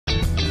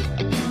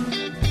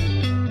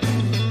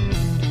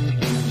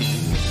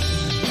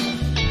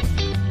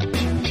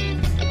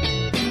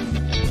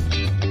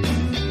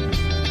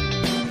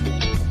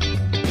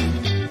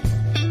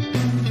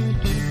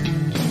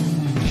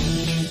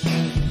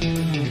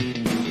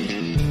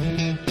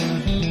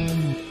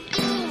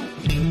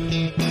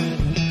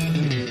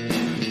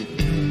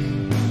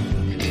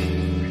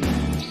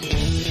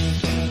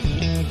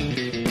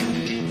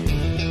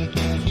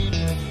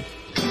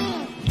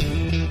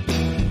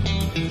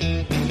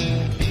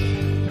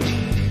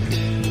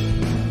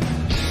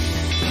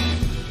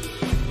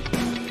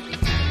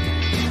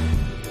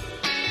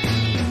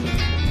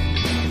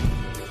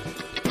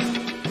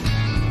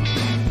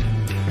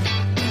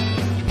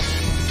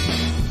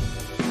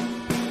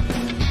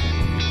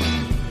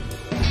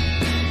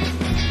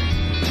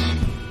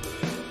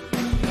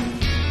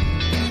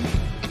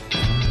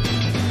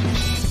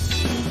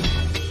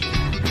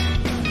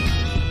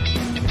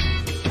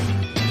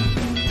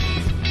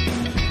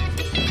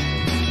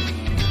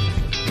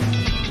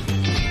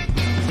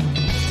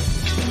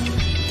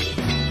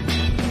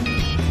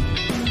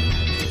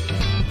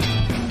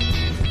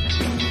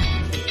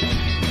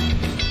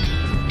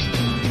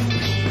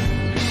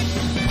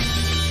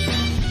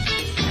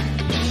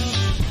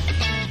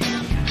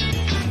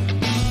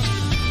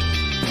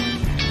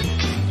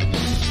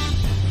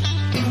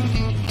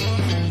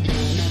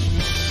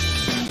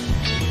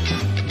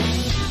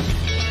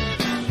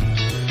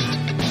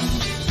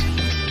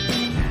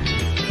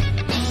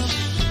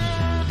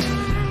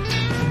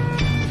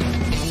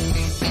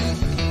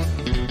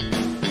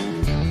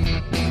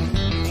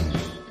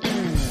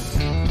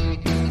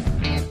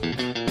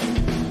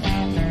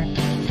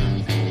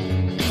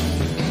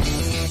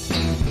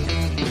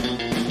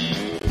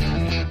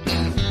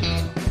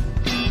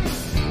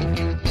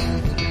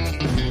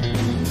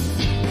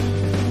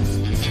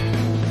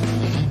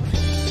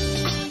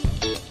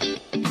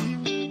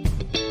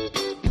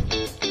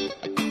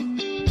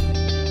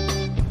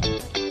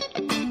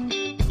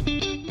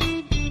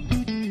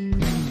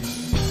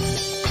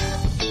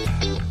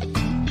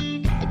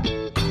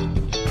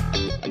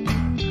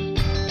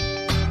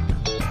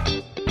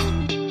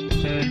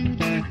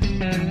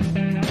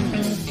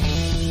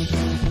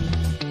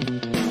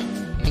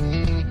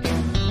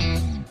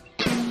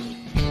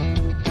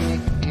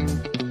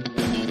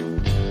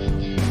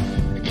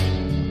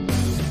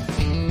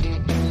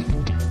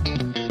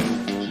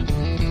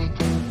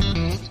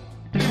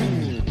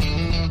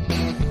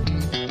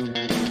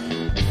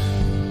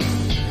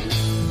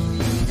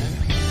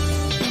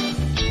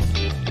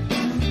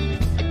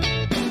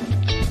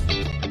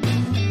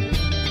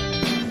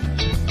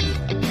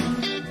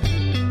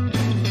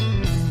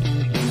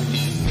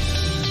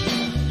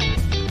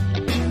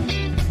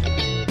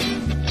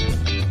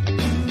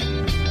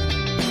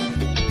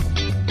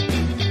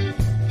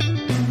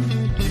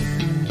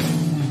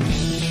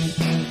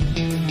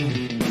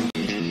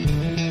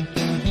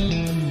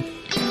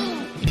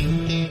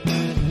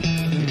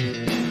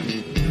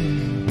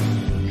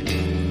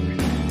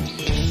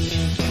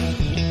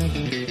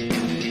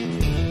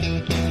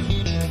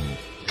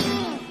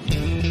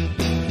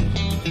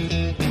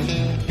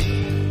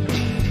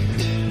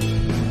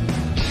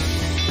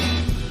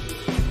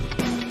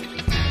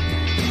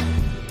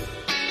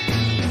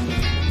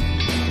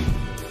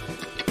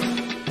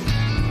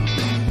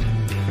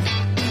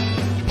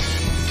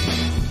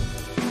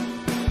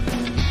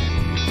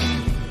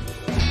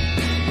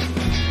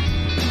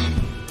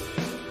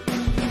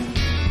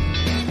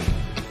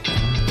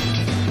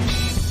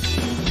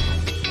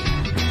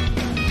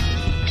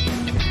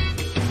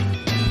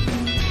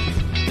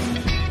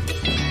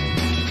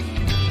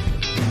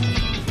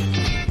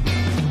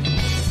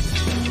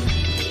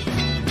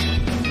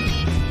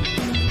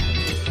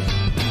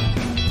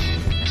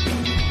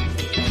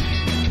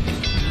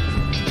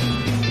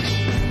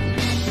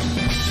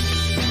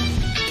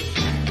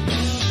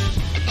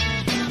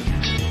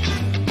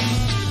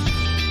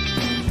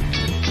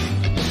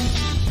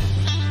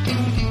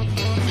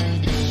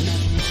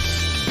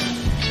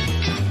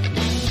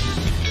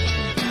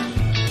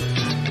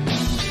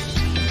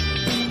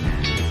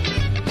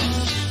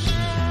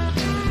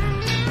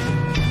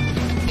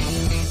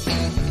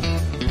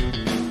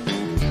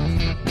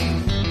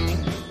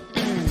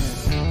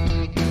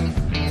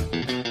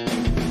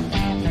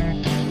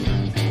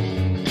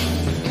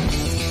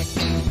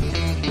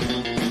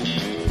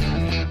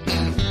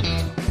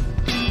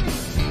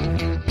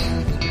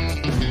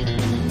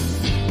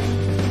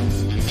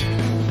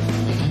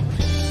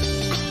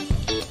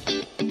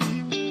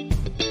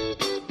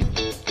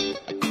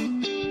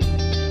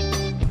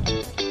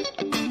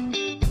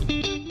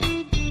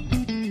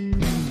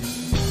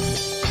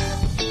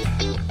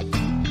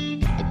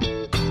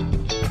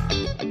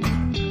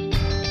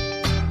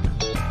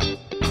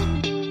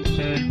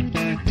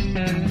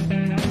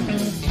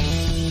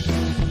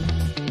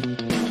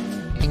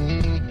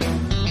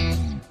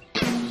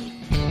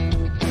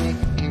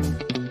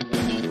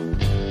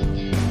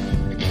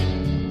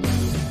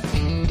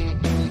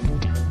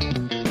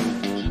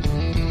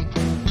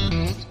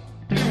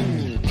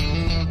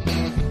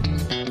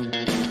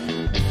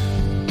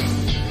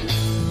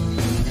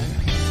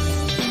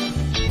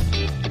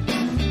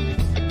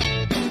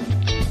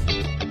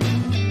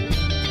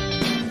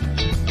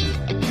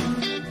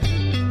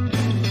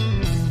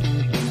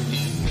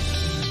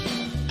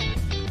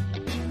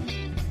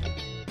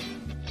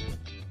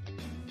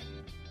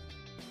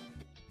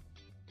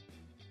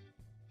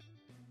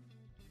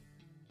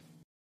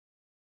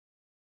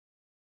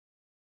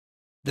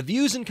The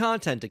views and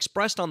content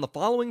expressed on the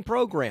following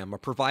program are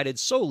provided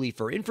solely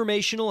for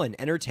informational and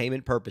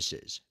entertainment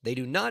purposes. They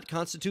do not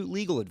constitute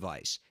legal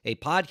advice. A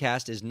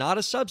podcast is not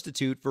a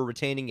substitute for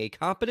retaining a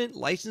competent,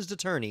 licensed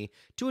attorney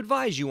to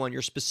advise you on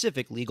your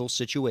specific legal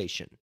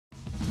situation.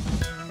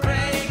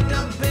 Break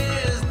the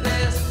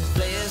business,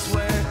 play is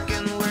work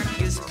and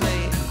work is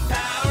play.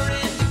 Power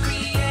into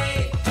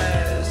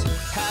creators,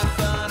 have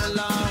fun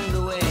along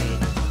the way.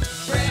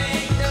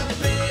 Break the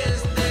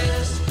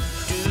business,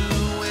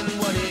 doing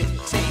what it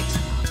takes.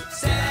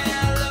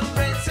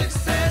 Celebrate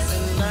success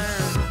and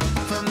learn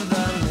from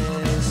the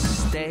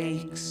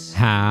mistakes.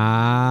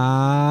 How's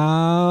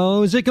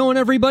it going,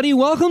 everybody?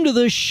 Welcome to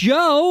the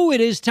show. It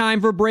is time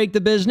for Break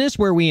the Business,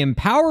 where we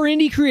empower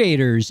indie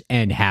creators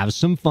and have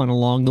some fun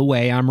along the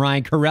way. I'm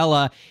Ryan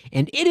Kairalla,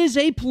 and it is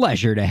a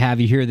pleasure to have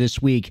you here this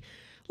week.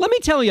 Let me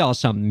tell y'all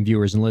something,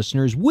 viewers and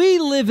listeners. We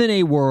live in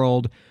a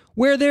world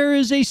where there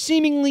is a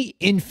seemingly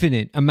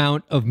infinite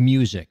amount of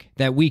music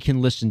that we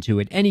can listen to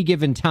at any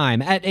given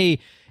time. At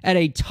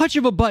a touch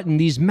of a button,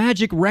 these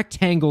magic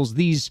rectangles,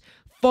 these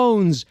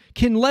phones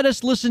can let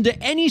us listen to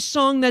any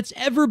song that's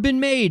ever been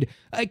made.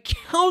 A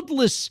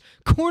countless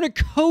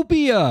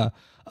cornucopia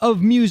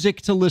of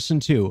music to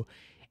listen to.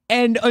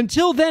 And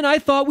until then, I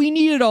thought we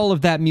needed all of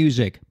that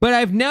music. But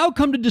I've now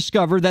come to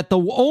discover that the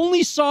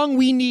only song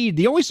we need,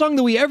 the only song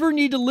that we ever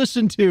need to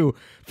listen to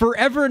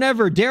forever and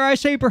ever, dare I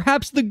say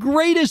perhaps the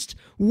greatest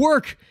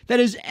work that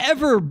has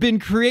ever been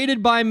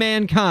created by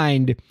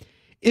mankind,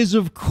 is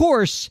of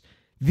course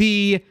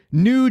the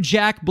new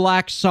Jack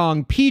Black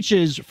song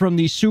Peaches from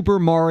the Super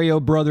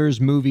Mario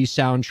Brothers movie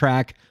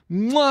soundtrack.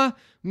 Mwah,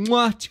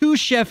 mwah, two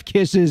chef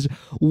kisses.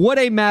 What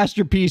a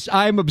masterpiece.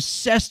 I'm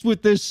obsessed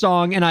with this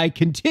song, and I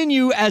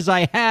continue, as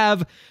I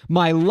have,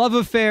 my love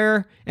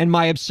affair and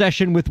my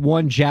obsession with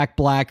one Jack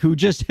Black, who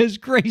just has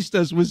graced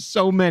us with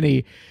so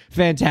many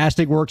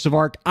fantastic works of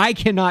art. I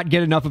cannot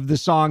get enough of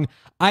this song.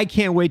 I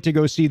can't wait to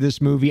go see this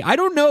movie. I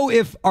don't know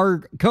if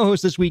our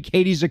co-host this week,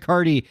 Katie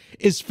Zaccardi,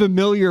 is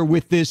familiar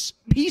with this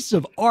piece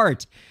of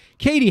art.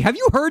 Katie, have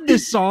you heard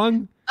this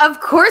song? Of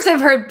course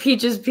I've heard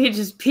Peaches,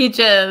 Peaches,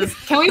 Peaches.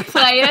 Can we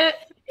play it?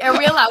 Are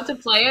we allowed to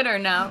play it or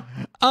no?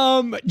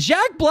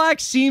 Jack Black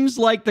seems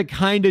like the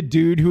kind of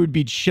dude who would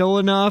be chill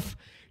enough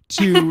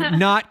to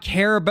not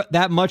care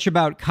that much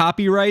about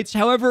copyrights.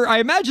 However, I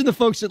imagine the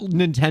folks at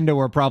Nintendo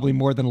are probably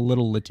more than a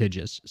little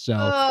litigious. So,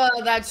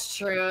 oh, that's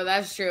true.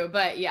 That's true.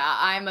 But yeah,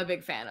 I'm a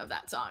big fan of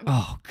that song.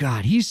 Oh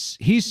God, he's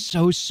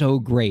so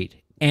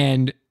great,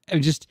 and I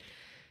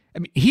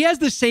mean, he has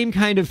the same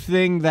kind of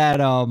thing that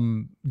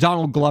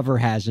Donald Glover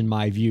has, in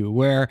my view,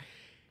 where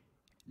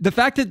the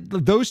fact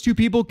that those two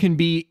people can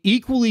be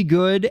equally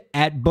good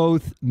at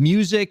both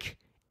music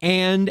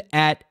and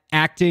at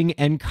acting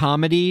and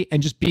comedy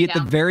and just be at the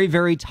very,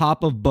 very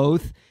top of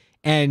both.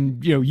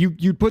 And, you know,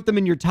 you put them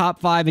in your top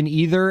five in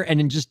either,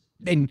 and it just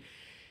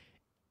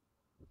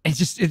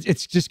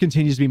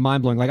continues to be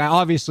mind blowing. Like, I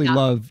obviously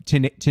love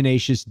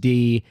Tenacious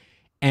D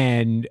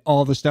and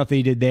all the stuff that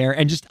he did there.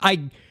 And just,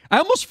 I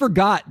almost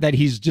forgot that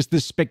he's just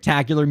this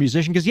spectacular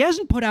musician, because he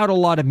hasn't put out a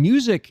lot of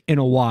music in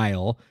a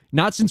while.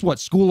 Not since,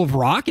 School of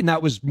Rock? And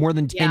that was more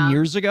than 10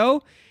 years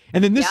ago.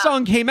 And then this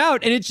song came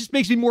out, and it just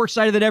makes me more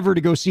excited than ever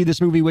to go see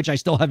this movie, which I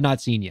still have not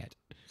seen yet.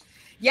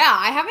 Yeah,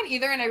 I haven't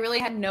either, and I really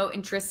had no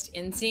interest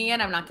in seeing it.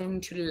 I'm not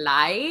going to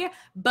lie,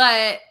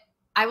 but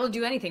I will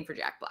do anything for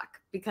Jack Black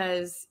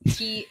because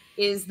he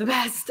is the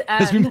best.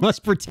 Because we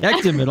must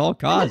protect him at all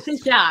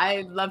costs. Yeah,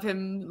 I love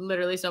him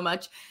literally so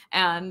much.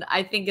 And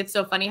I think it's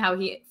so funny how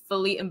he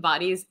fully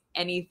embodies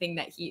anything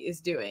that he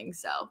is doing.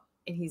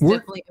 And he's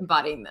definitely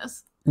embodying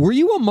this. Were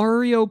you a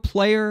Mario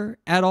player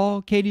at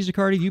all, Katie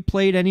Zaccardi? Have you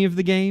played any of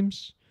the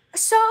games?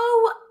 So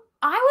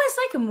I was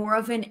like more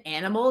of an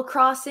Animal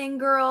Crossing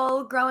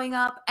girl growing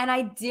up, and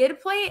I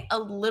did play a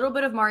little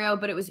bit of Mario,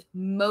 but it was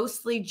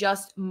mostly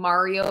just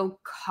Mario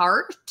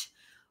Kart.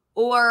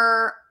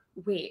 Or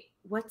wait,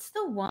 what's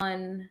the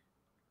one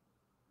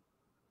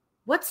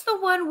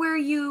where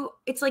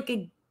it's like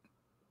a,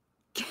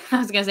 I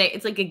was gonna say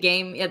it's like a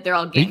game. Yeah, they're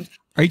all games.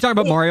 Are you talking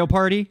about Mario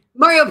Party?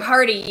 Mario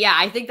Party, yeah,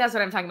 I think that's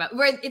what I'm talking about.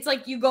 Where it's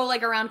like you go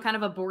like around kind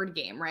of a board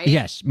game, right?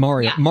 Yes,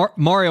 Mario. Yeah.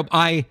 Mario.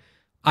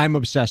 I'm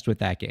obsessed with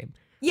that game.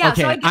 Yeah,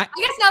 okay, so I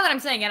guess now that I'm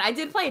saying it, I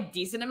did play a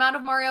decent amount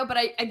of Mario, but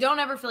I don't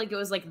ever feel like it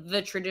was like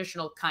the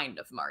traditional kind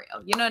of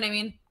Mario. You know what I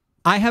mean?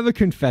 I have a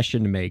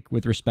confession to make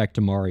with respect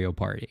to Mario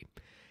Party.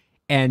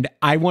 And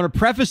I want to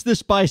preface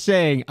this by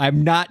saying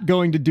I'm not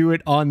going to do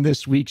it on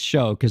this week's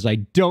show because I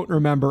don't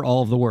remember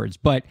all of the words.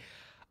 But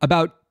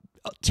about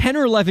 10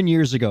 or 11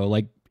 years ago,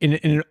 like in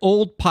an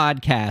old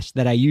podcast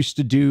that I used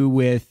to do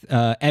with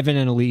Evan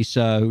and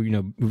Elisa,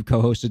 who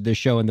co-hosted this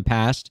show in the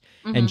past,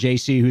 and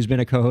JC, who's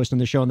been a co-host on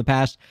the show in the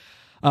past,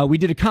 we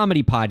did a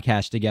comedy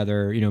podcast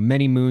together,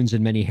 many moons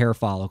and many hair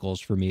follicles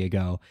for me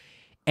ago.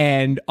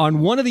 And on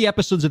one of the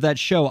episodes of that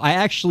show, I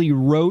actually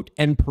wrote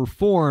and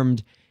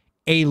performed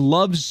a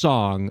love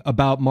song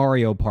about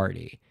Mario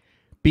Party.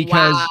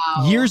 Because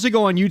years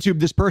ago on YouTube,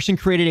 this person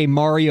created a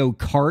Mario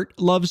Kart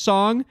love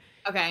song.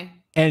 Okay.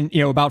 and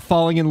about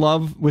falling in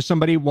love with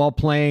somebody while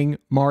playing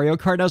Mario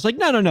Kart. And I was like,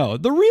 no.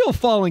 The real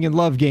falling in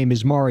love game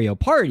is Mario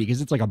Party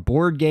because it's like a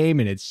board game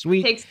and it's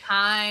sweet. It takes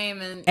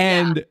time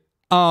and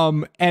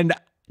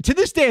to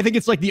this day, I think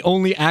it's like the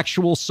only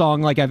actual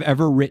song like I've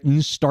ever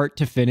written start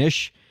to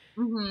finish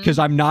because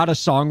I'm not a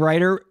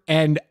songwriter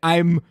and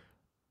I'm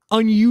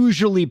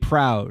unusually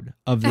proud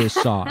of this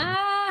song.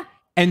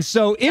 And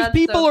so if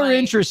people are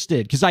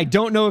interested, because I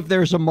don't know if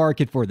there's a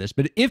market for this,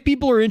 but if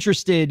people are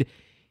interested,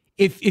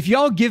 if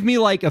y'all give me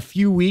like a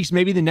few weeks,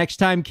 maybe the next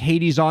time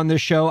Katie's on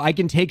this show, I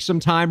can take some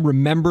time,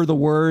 remember the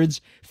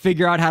words,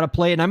 figure out how to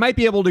play it, and I might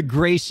be able to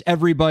grace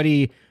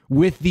everybody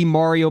with the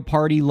Mario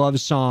Party love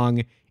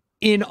song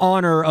in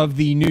honor of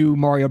the new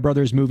Mario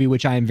Brothers movie,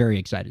 which I am very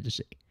excited to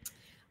see.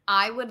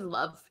 I would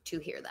love to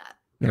hear that,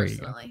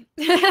 personally.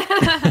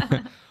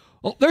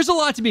 Well, there's a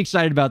lot to be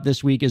excited about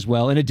this week as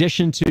well. In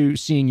addition to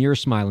seeing your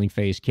smiling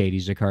face, Katie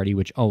Zaccardi,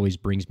 which always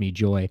brings me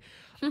joy,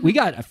 we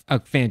got a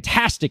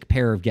fantastic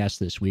pair of guests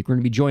this week. We're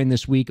going to be joined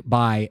this week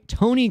by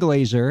Tony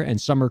Glazer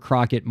and Summer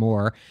Crockett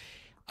Moore.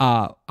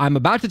 I'm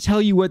about to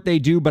tell you what they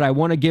do, but I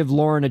want to give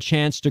Lauren a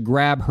chance to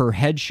grab her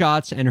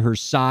headshots and her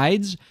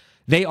sides.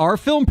 They are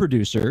film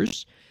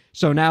producers.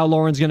 So now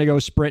Lauren's going to go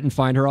sprint and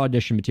find her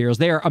audition materials.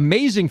 They are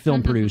amazing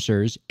film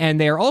producers, and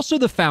they are also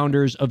the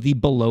founders of the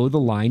Below the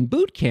Line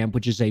Boot Camp,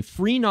 which is a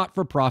free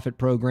not-for-profit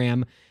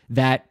program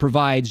that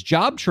provides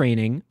job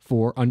training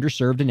for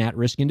underserved and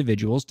at-risk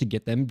individuals to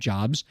get them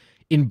jobs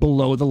in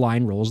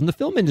below-the-line roles in the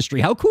film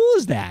industry. How cool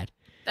is that?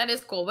 That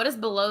is cool. What does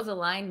below the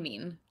line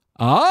mean?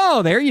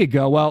 Oh, there you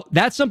go. Well,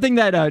 that's something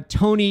that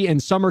Tony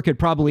and Summer could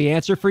probably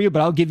answer for you,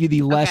 but I'll give you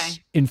the less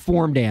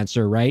informed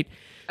answer, right?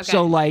 Okay.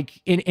 So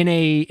like in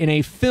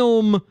a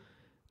film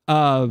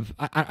of,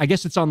 I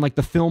guess it's on like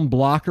the film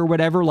block or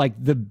whatever, like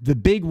the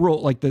big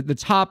role, like the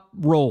top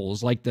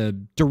roles, like the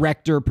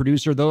director,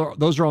 producer,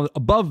 those are all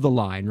above the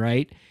line,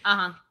 right?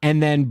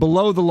 And then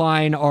below the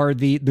line are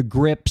the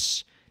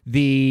grips,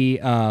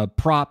 the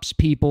props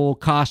people,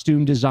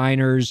 costume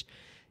designers,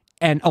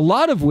 and a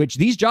lot of which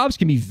these jobs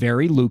can be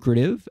very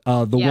lucrative.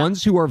 The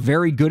ones who are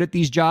very good at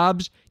these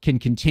jobs can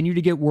continue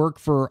to get work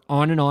for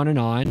on and on and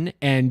on.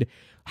 And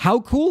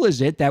how cool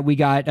is it that we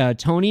got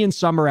Tony and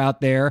Summer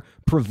out there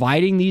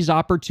providing these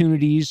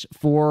opportunities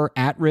for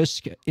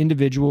at-risk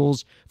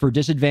individuals, for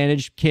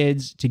disadvantaged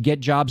kids to get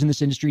jobs in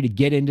this industry, to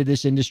get into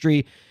this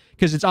industry?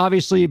 Because it's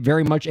obviously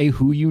very much a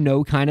who you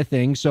know kind of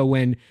thing. So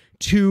when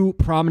two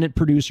prominent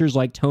producers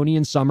like Tony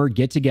and Summer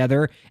get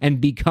together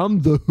and become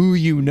the who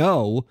you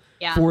know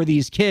for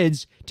these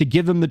kids, to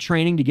give them the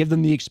training, to give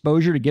them the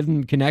exposure, to give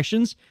them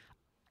connections,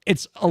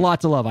 it's a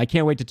lot to love. I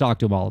can't wait to talk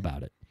to them all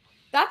about it.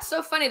 That's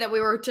so funny that we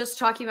were just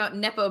talking about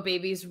Nepo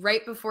babies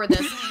right before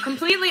this,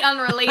 completely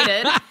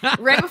unrelated,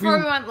 right before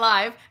we went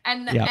live.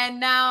 And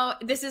now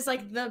this is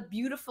like the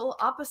beautiful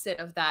opposite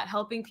of that,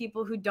 helping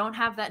people who don't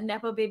have that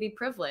Nepo baby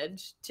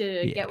privilege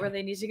to get where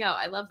they need to go.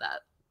 I love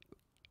that.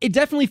 It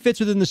definitely fits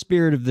within the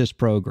spirit of this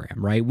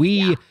program, right?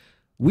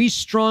 We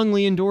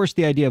strongly endorse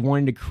the idea of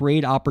wanting to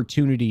create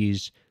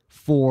opportunities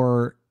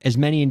for as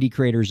many indie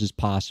creators as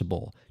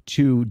possible,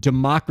 to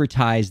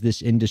democratize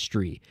this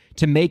industry,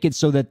 to make it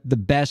so that the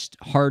best,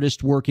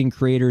 hardest working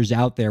creators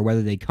out there,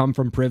 whether they come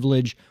from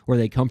privilege or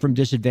they come from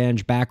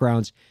disadvantaged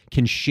backgrounds,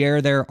 can share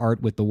their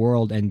art with the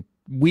world. And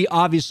we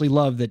obviously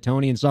love that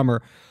Tony and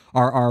Summer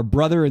are our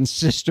brother and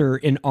sister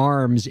in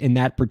arms in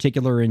that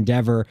particular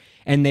endeavor.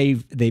 And they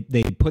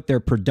put their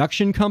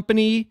production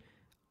company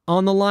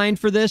on the line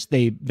for this.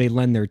 They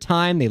lend their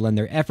time, they lend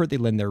their effort, they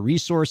lend their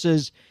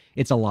resources.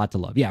 It's a lot to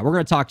love. Yeah, we're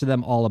going to talk to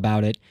them all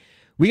about it.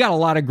 We got a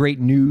lot of great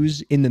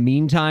news in the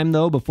meantime,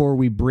 though, before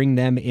we bring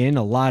them in.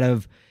 A lot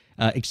of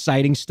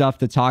exciting stuff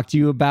to talk to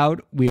you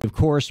about. We, of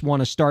course,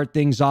 want to start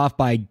things off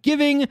by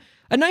giving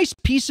a nice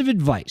piece of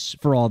advice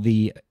for all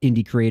the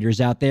indie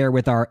creators out there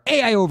with our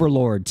AI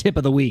Overlord Tip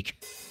of the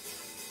Week.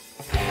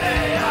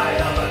 AI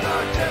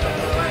Overlord Tip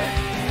of the Week.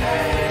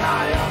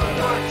 AI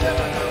Overlord Tip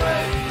of the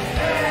Week.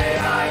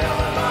 AI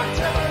Overlord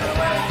Tip of the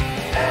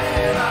Week.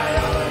 AI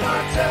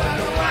Overlord Tip of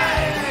the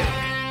Week.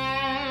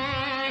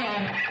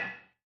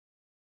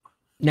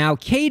 Now,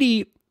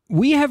 Katie,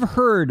 we have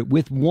heard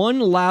with one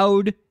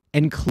loud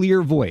and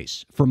clear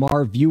voice from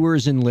our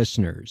viewers and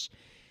listeners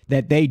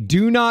that they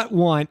do not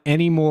want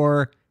any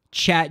more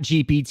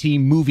ChatGPT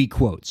movie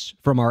quotes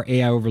from our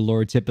AI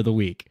Overlord Tip of the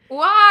Week.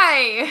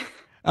 Why?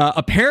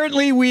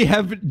 Apparently, we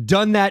have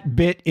done that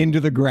bit into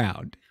the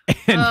ground.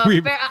 And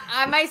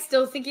am I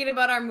still thinking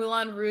about our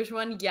Moulin Rouge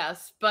one?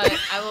 Yes, but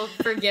I will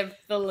forgive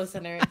the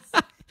listeners.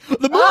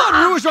 The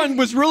Moulin Rouge one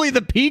was really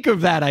the peak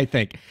of that, I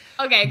think.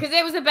 Okay, because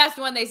it was the best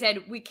one. They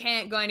said, we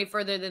can't go any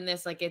further than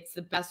this. Like, it's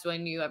the best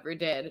one you ever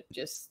did.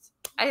 Just,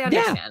 I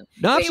understand.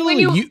 Yeah,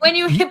 absolutely. When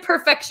you hit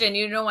perfection,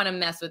 you don't want to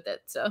mess with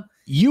it. So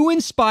you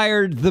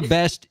inspired the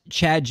best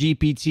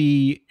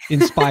ChatGPT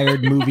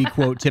inspired movie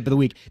quote tip of the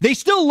week. They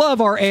still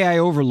love our AI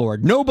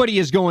Overlord. Nobody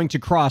is going to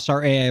cross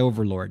our AI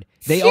Overlord.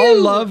 They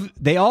all love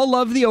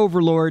the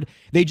Overlord.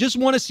 They just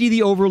want to see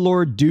the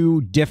Overlord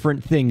do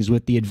different things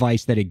with the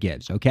advice that it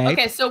gives, okay?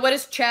 Okay, so what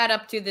is Chad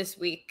up to this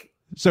week?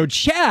 So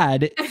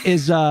Chad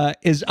is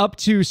up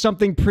to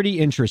something pretty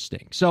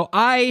interesting. So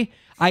I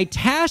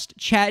tasked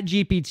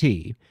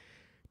ChatGPT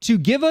to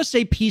give us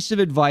a piece of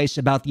advice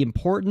about the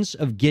importance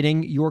of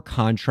getting your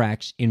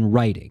contracts in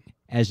writing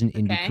as an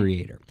indie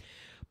creator.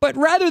 But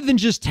rather than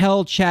just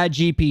tell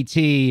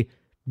ChatGPT,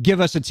 give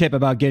us a tip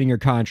about getting your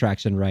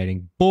contracts in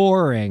writing,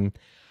 boring.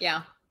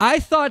 Yeah. I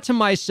thought to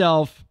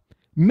myself,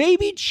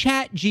 maybe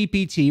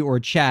ChatGPT, or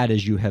Chad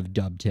as you have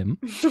dubbed him,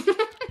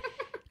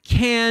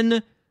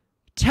 can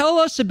tell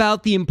us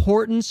about the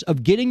importance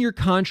of getting your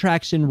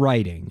contracts in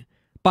writing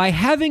by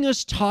having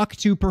us talk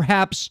to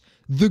perhaps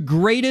the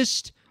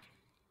greatest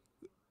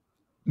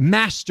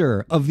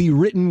master of the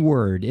written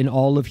word in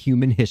all of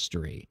human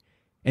history,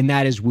 and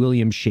that is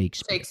William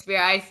Shakespeare.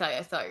 I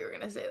thought you were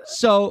going to say that.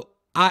 So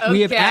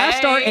we have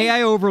asked our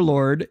AI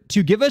overlord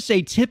to give us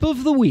a tip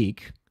of the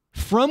week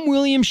from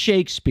William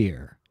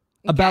Shakespeare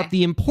about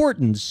the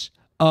importance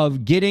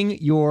of getting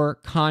your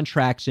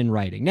contracts in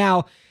writing.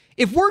 Now,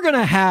 if we're going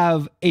to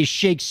have a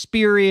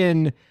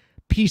Shakespearean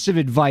piece of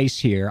advice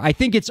here, I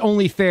think it's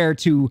only fair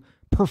to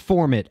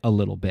perform it a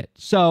little bit.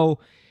 So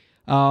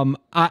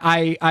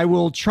I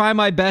will try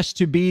my best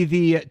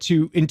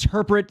to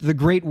interpret the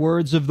great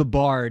words of the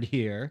bard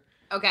here.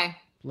 Okay.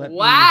 Let me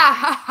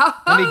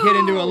get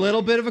into a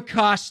little bit of a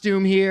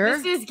costume here.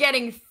 This is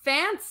getting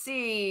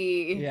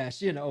fancy.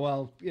 Yes,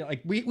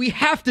 like we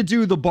have to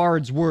do the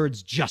bard's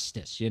words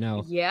justice,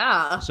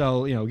 Yeah.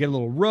 So, get a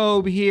little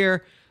robe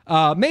here.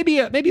 Maybe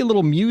a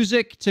little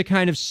music to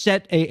kind of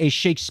set a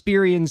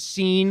Shakespearean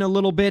scene a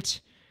little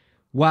bit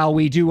while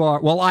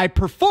I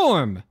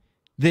perform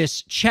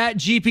this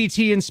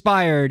ChatGPT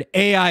inspired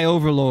AI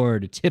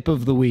overlord tip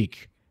of the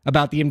week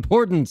about the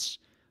importance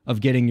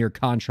of getting your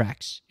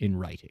contracts in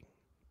writing.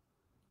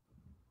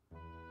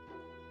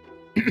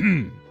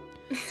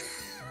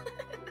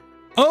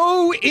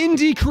 Oh,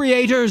 indie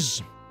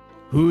creators,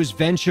 whose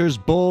ventures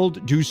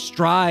bold do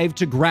strive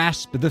to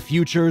grasp the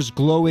future's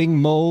glowing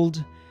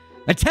mold,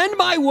 attend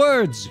my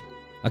words,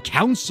 a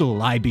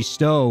counsel I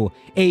bestow,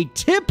 a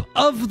tip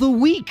of the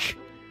week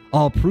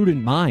all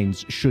prudent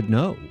minds should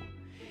know.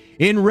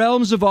 In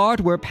realms of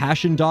art where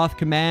passion doth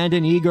command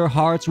and eager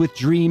hearts with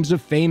dreams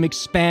of fame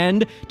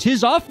expand,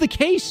 'tis oft the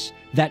case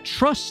that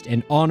trust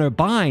and honor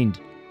bind.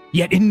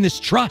 Yet in this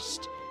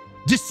trust,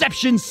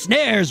 deception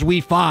snares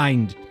we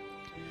find.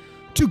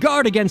 To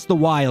guard against the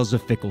wiles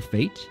of fickle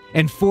fate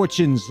and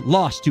fortunes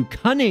lost to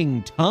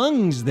cunning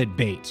tongues that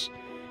bait,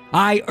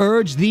 I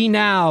urge thee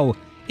now,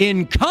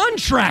 in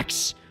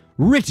contracts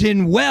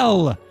written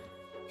well,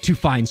 to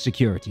find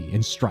security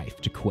and strife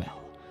to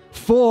quell.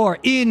 For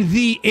in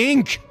the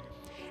ink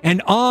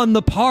and on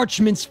the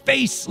parchment's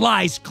face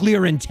lies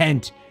clear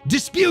intent,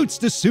 disputes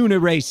to soon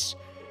erase.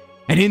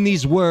 And in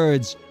these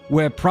words,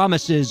 where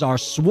promises are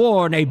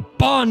sworn, a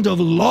bond of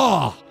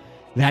law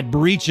that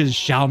breaches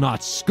shall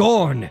not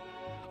scorn.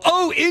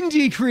 O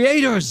indie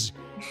creators,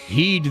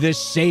 heed this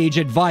sage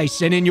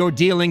advice, and in your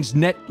dealings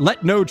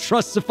let no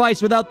trust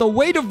suffice without the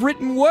weight of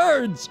written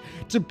words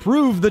to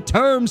prove the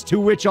terms to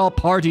which all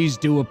parties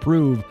do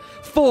approve.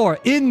 For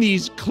in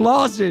these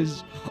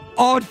clauses,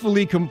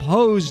 artfully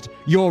composed,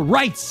 your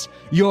rights,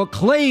 your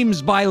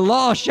claims by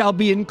law shall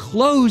be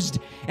enclosed,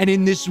 and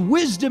in this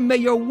wisdom may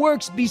your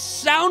works be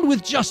sound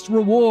with just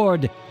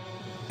reward,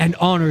 and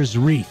honor's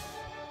wreath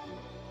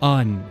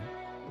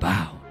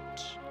unbound.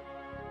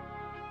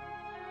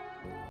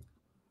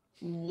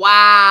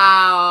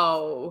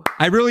 Wow.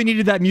 I really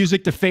needed that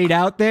music to fade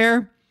out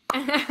there.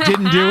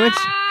 Didn't do it.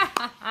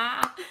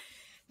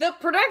 The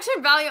production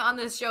value on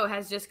this show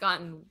has just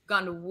gone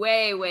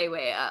way, way,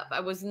 way up.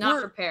 I was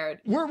not prepared.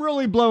 We're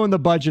really blowing the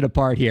budget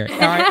apart here. All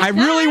right, I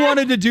really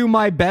wanted to do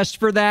my best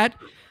for that.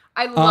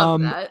 I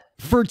love that.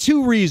 For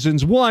two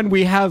reasons. One,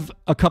 we have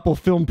a couple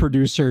film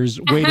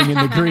producers waiting in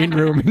the green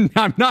room, and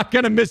I'm not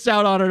going to miss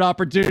out on an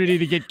opportunity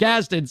to get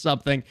cast in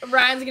something.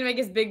 Ryan's going to make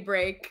his big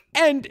break.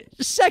 And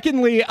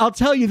secondly, I'll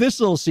tell you this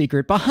little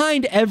secret.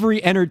 Behind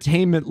every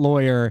entertainment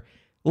lawyer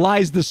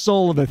lies the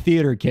soul of a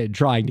theater kid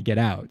trying to get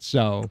out.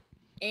 So...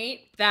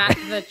 Ain't that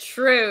the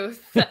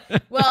truth?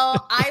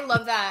 Well, I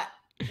love that.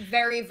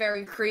 Very,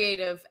 very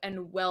creative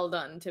and well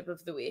done tip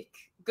of the week.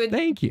 Good.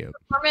 Thank you.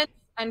 Performance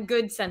and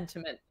good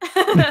sentiment.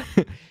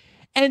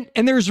 and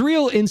there's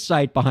real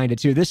insight behind it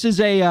too. This is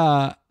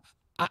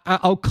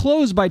I'll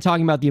close by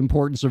talking about the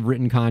importance of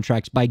written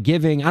contracts by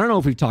giving, I don't know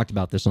if we've talked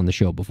about this on the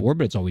show before,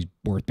 but it's always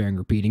worth bearing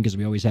repeating because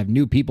we always have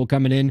new people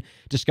coming in,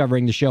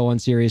 discovering the show on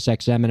Sirius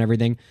XM and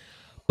everything.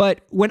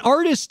 But when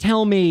artists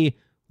tell me,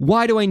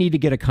 why do I need to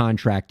get a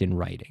contract in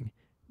writing?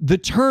 The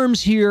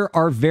terms here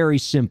are very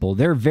simple.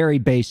 They're very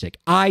basic.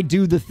 I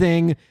do the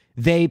thing,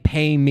 they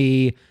pay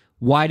me.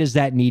 Why does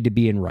that need to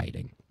be in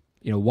writing?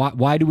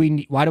 Why do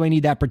I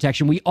need that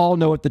protection? We all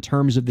know what the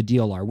terms of the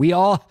deal are. We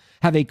all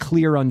have a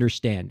clear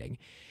understanding.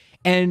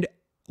 And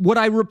what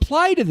I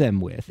reply to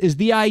them with is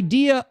the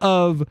idea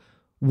of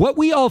what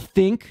we all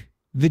think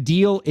the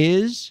deal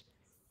is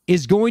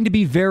going to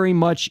be very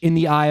much in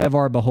the eye of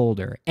our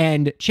beholder.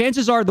 And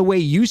chances are the way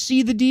you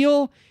see the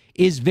deal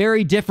is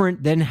very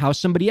different than how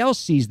somebody else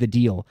sees the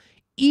deal.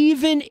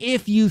 even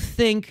if you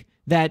think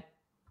that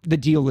the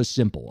deal is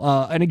simple.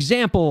 An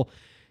example,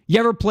 you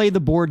ever play the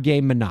board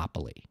game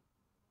Monopoly?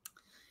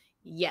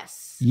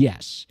 Yes.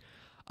 Yes.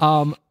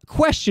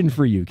 Question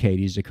for you,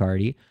 Katie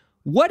Zaccardi.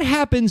 What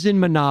happens in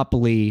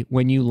Monopoly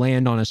when you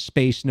land on a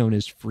space known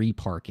as free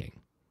parking?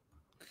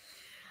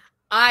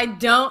 I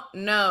don't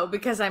know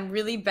because I'm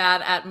really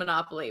bad at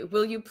Monopoly.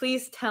 Will you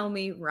please tell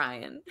me,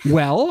 Ryan?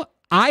 Well,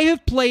 I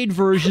have played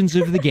versions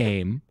of the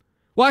game.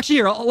 Well, actually,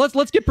 here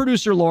let's get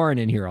producer Lauren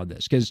in here on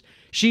this because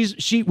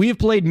we have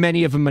played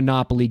many of a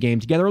Monopoly game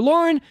together.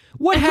 Lauren,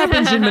 what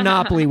happens in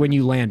Monopoly when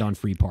you land on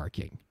free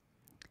parking?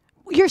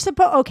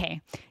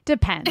 Okay,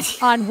 depends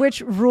on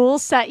which rule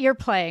set you're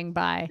playing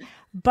by.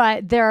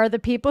 But there are the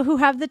people who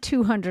have the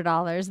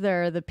 $200.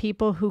 There are the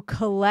people who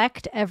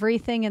collect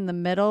everything in the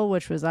middle,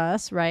 which was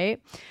us,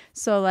 right?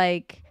 So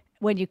like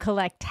when you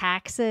collect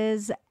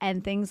taxes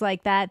and things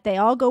like that, they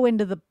all go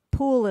into the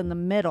pool in the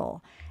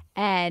middle.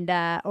 And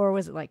or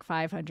was it like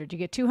 500? You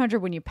get 200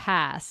 when you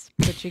pass,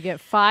 but you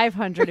get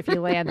 500 if you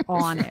land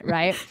on it,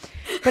 right?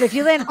 But if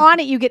you land on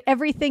it, you get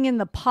everything in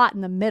the pot in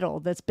the middle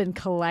that's been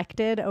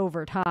collected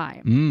over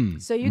time.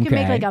 So you can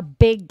make like a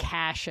big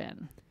cash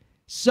in.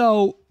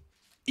 So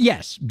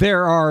yes,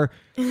 there are.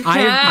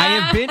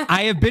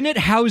 I have been at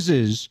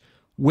houses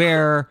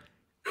where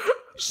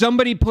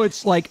somebody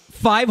puts like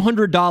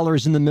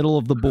 $500 in the middle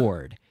of the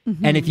board.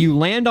 And if you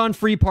land on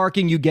free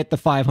parking, you get the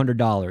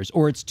 $500,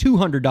 or it's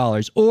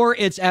 $200, or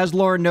it's, as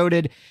Lauren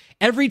noted,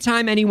 every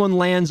time anyone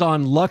lands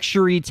on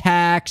luxury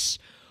tax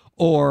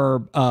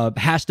or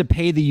has to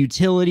pay the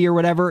utility or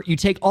whatever, you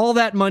take all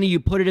that money, you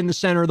put it in the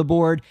center of the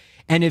board,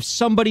 and if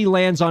somebody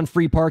lands on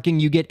free parking,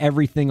 you get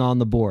everything on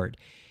the board.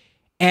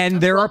 And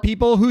there are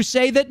people who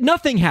say that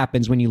nothing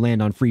happens when you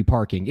land on free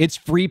parking. It's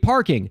free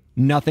parking.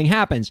 Nothing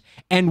happens.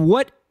 And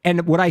what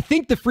I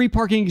think the free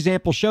parking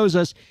example shows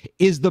us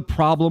is the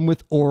problem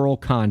with oral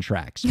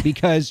contracts,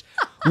 because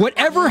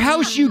whatever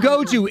house you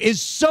go to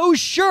is so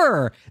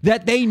sure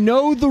that they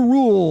know the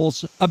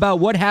rules about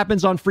what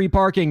happens on free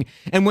parking.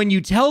 And when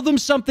you tell them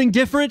something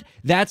different,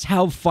 that's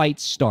how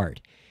fights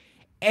start.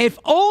 If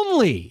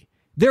only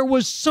there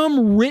was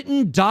some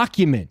written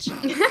document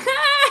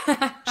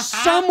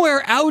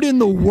somewhere out in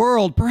the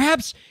world,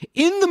 perhaps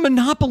in the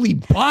Monopoly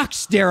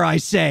box, dare I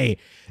say,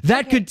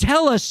 that could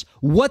tell us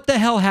what the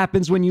hell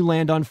happens when you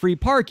land on free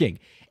parking.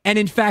 And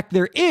in fact,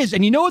 there is.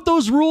 And you know what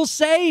those rules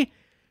say?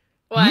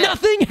 What?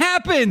 Nothing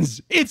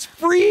happens. It's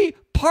free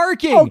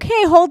parking.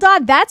 Okay, hold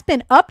on. That's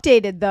been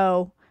updated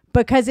though.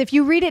 Because if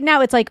you read it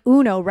now, it's like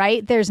Uno,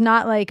 right? There's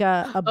not like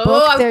a book.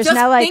 I was There's just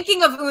now like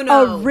thinking of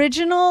Uno.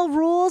 original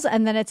rules,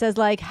 and then it says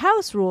like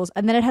house rules,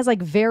 and then it has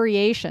like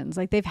variations.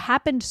 Like they've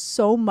happened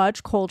so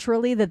much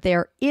culturally that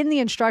they're in the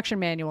instruction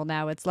manual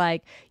now. It's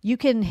like you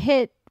can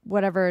hit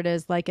whatever it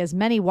is, like as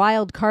many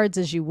wild cards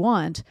as you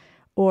want,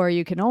 or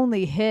you can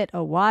only hit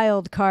a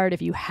wild card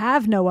if you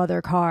have no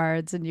other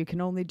cards, and you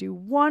can only do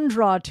one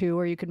draw to,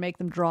 or you can make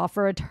them draw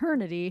for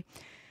eternity.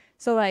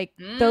 So like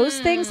those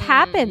things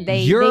happen.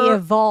 They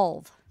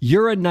evolve.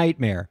 You're a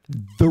nightmare.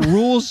 The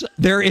rules,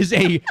 there is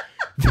a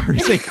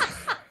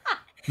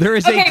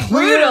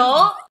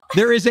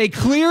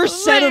clear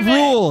set of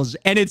rules,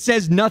 and it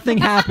says nothing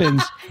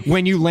happens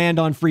when you land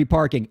on free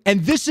parking.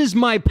 And this is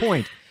my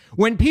point.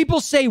 When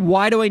people say,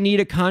 why do I need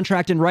a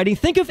contract in writing?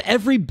 Think of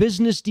every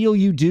business deal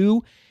you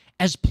do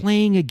as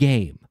playing a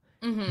game.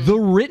 The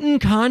written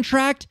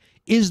contract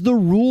is the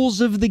rules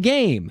of the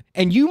game.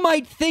 And you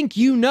might think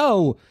you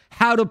know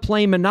how to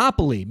play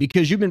Monopoly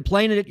because you've been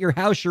playing it at your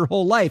house your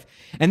whole life.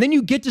 And then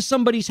you get to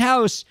somebody's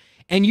house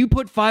and you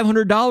put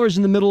 $500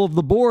 in the middle of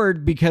the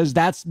board because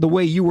that's the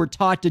way you were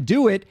taught to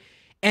do it.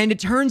 And it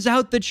turns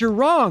out that you're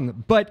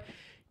wrong. But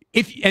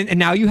and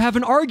now you have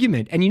an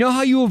argument. And you know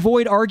how you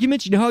avoid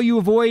arguments? You know how you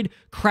avoid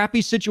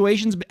crappy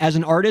situations as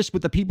an artist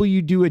with the people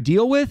you do a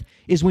deal with?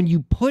 Is when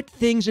you put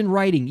things in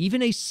writing,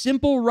 even a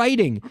simple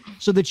writing,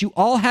 so that you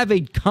all have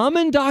a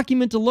common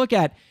document to look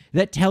at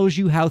that tells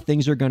you how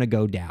things are going to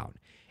go down.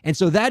 And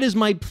so that is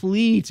my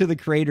plea to the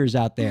creators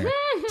out there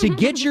to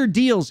get your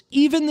deals,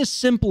 even the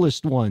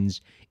simplest ones,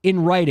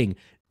 in writing.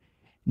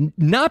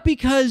 Not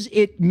because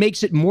it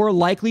makes it more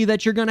likely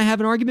that you're going to have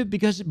an argument,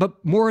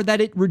 but more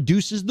that it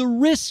reduces the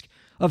risk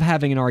of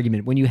having an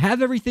argument. When you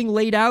have everything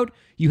laid out,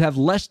 you have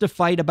less to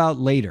fight about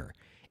later.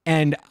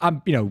 And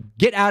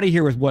get out of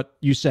here with what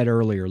you said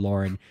earlier,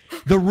 Lauren.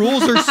 The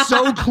rules are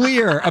so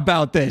clear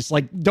about this.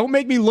 Like, don't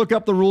make me look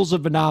up the rules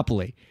of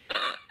Monopoly.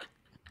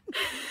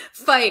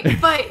 Fight.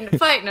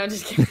 No,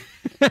 just kidding.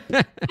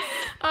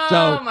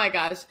 My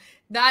gosh.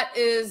 That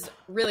is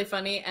really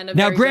funny. And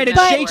now, granted,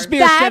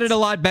 Shakespeare said it a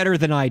lot better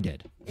than I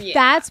did.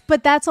 Yeah.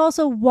 That's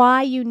also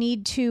why you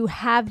need to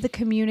have the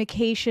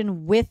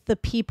communication with the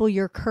people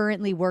you're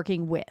currently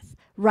working with,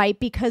 right?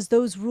 Because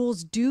those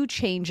rules do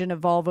change and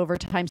evolve over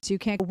time. So you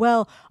can't go,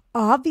 well,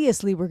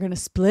 obviously we're going to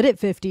split it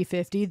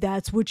 50-50.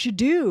 That's what you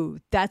do.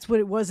 That's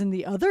what it was in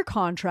the other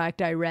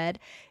contract I read.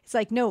 It's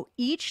like, no,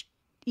 each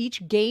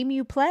game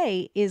you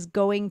play is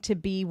going to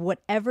be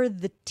whatever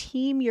the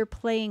team you're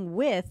playing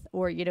with,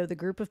 or, the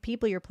group of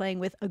people you're playing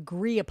with,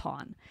 agree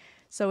upon.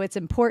 So it's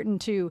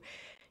important to,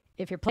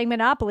 if you're playing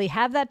Monopoly,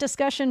 have that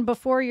discussion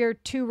before you're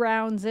 2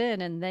 rounds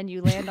in, and then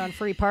you land on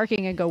free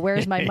parking and go,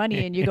 where's my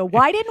money? And you go,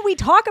 why didn't we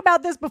talk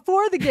about this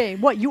before the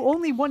game? What, you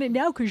only want it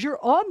now because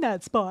you're on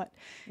that spot.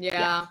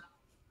 Yeah.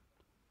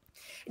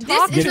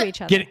 Talk to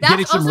each other.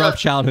 Getting some also- rough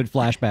childhood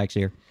flashbacks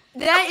here.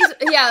 That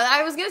is, yeah,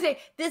 I was gonna say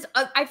this.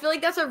 I feel like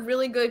that's a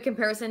really good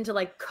comparison to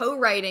like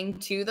co-writing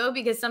too, though,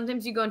 because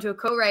sometimes you go into a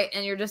co-write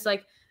and you're just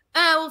like,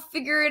 we'll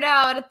figure it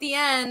out at the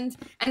end.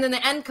 And then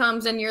the end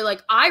comes and you're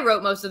like, I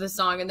wrote most of the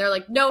song. And they're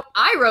like, no,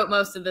 I wrote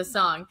most of the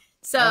song.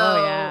 So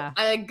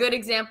a good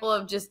example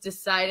of just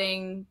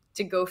deciding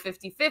to go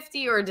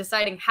 50-50 or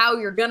deciding how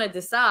you're gonna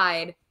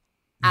decide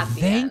at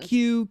the end. Thank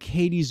you,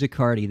 Katie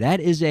Zaccardi.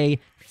 That is a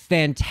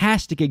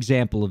fantastic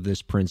example of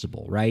this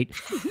principle, right?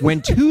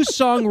 When 2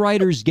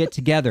 songwriters get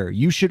together,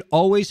 you should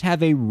always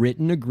have a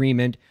written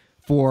agreement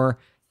for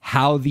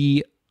how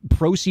the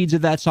proceeds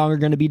of that song are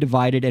going to be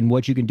divided and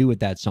what you can do with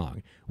that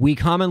song. We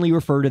commonly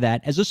refer to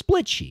that as a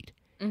split sheet.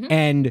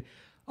 And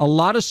a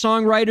lot of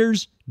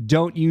songwriters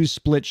don't use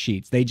split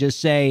sheets. They just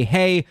say,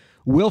 hey,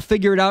 we'll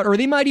figure it out. Or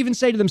they might even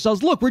say to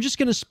themselves, look, we're just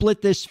going to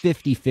split this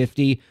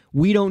 50-50.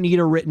 We don't need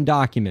a written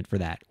document for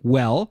that.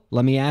 Well,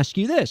 let me ask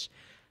you this.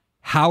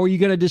 How are you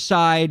going to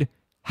decide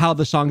how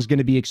the song's going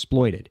to be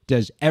exploited?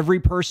 Does every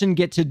person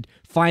get to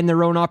find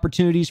their own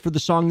opportunities for the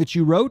song that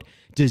you wrote?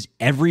 Does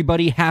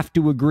everybody have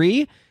to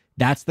agree?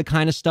 That's the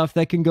kind of stuff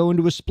that can go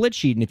into a split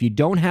sheet. And if you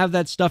don't have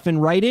that stuff in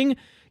writing,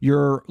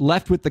 you're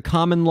left with the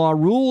common law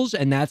rules,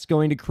 and that's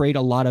going to create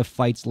a lot of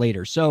fights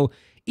later. So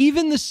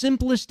even the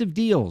simplest of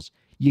deals,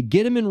 you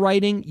get them in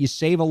writing, you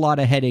save a lot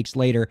of headaches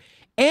later,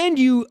 and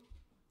you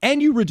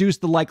reduce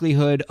the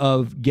likelihood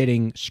of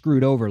getting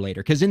screwed over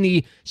later. Because in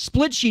the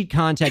split sheet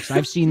context,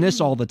 I've seen this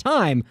all the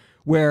time,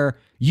 where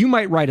you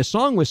might write a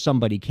song with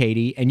somebody,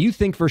 Katie, and you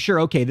think for sure,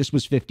 okay, this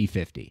was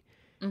 50-50.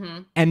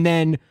 And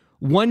then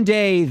one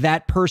day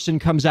that person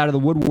comes out of the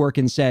woodwork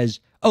and says,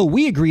 oh,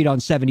 we agreed on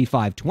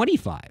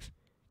 75-25.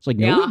 It's like,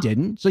 no, we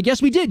didn't. It's like,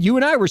 yes, we did. You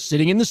and I were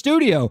sitting in the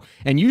studio,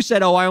 and you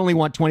said, oh, I only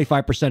want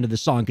 25% of the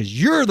song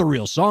because you're the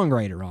real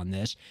songwriter on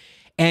this.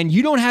 And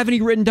you don't have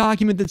any written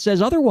document that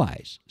says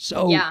otherwise.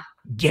 So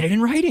get it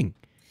in writing.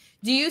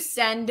 Do you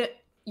send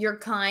your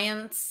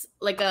clients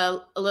like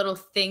a little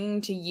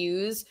thing to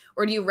use,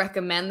 or do you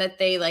recommend that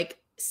they like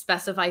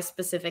specify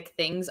specific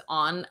things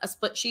on a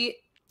split sheet?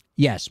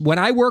 Yes. When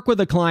I work with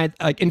a client,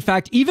 in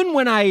fact, even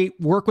when I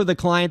work with a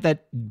client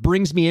that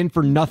brings me in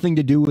for nothing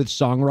to do with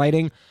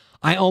songwriting,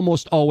 I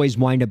almost always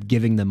wind up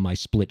giving them my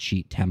split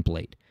sheet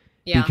template.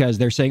 Yeah. Because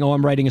they're saying, oh,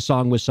 I'm writing a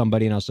song with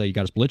somebody. And I'll say, you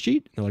got a split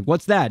sheet? And they're like,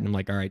 what's that? And I'm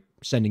like, all right,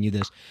 sending you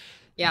this.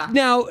 Yeah.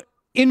 Now,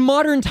 in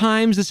modern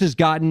times, this has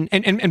gotten,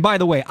 and by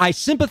the way, I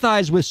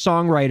sympathize with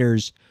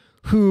songwriters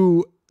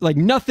who, like,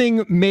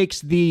 nothing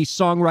makes the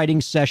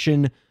songwriting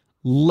session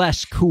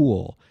less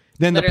cool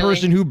than the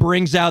person who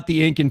brings out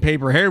the ink and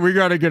paper. Hey, we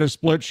got to get a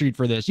split sheet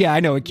for this. Yeah, I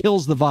know. It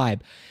kills the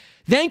vibe.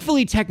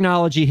 Thankfully,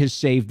 technology has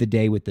saved the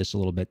day with this a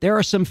little bit. There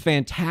are some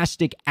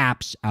fantastic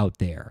apps out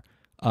there.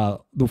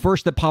 The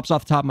first that pops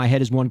off the top of my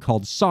head is one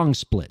called Song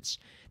Splits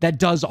that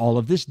does all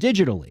of this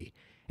digitally.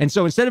 And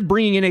so instead of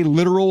bringing in a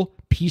literal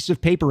piece of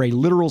paper, a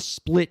literal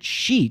split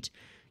sheet,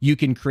 you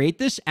can create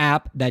this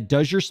app that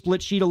does your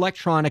split sheet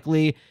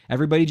electronically.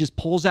 Everybody just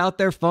pulls out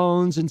their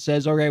phones and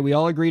says, okay, we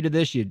all agree to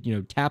this.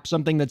 You tap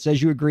something that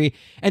says you agree.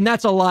 And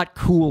that's a lot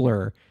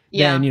cooler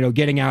than,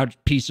 getting out a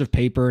piece of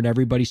paper and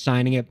everybody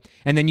signing it.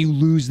 And then you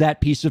lose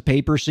that piece of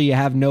paper, so you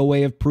have no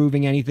way of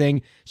proving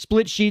anything.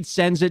 Split Sheet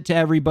sends it to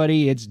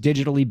everybody. It's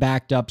digitally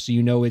backed up, so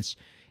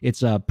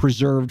it's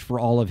preserved for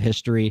all of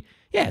history.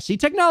 Yeah, see,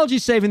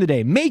 technology's saving the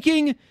day.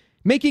 Making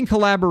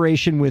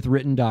collaboration with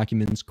written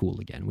documents cool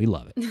again. We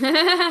love it.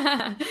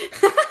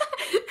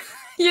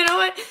 You know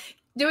what?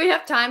 Do we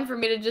have time for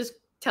me to just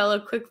tell a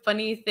quick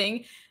funny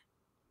thing?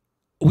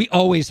 We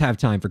always have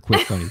time for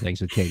quick funny things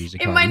with Katie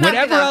Zaccardi. might not be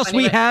Whatever that else funny,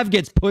 we but- have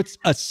gets put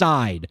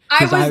aside.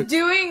 I was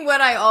doing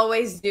what I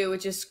always do,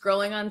 which is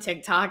scrolling on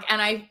TikTok,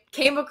 and I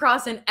came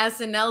across an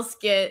SNL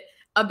skit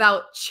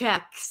about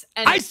checks.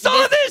 And I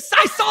saw this!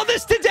 I saw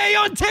this today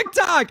on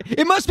TikTok!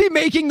 It must be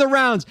making the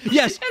rounds.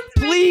 Yes,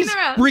 please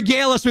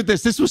regale us with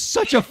this. This was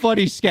such a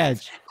funny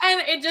sketch. And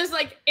it just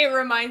it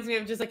reminds me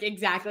of just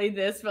exactly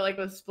this, but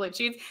with split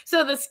sheets.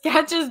 So the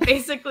sketch is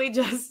basically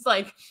just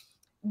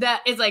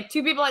that it's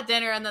two people at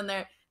dinner, and then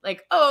they're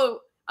like, oh,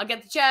 I'll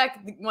get the check.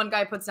 One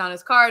guy puts down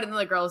his card, and the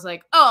other girl's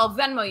like, oh, I'll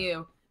Venmo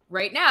you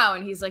right now.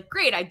 And he's like,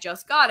 great, I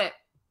just got it.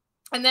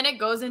 And then it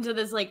goes into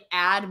this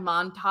ad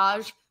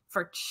montage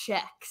for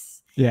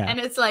checks. Yeah. And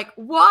it's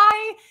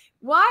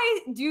why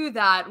do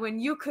that when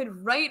you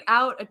could write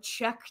out a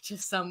check to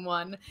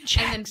someone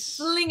and then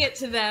fling it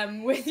to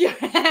them with your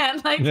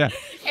hand?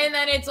 And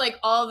then it's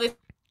all this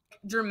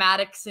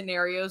dramatic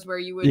scenarios where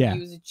you would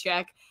use a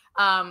check.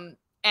 And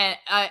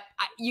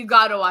you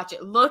got to watch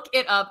it. Look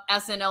it up,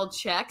 SNL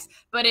checks.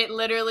 But it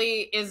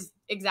literally is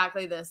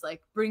exactly this.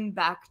 Bring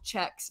back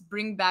checks,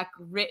 bring back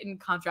written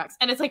contracts.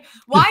 And it's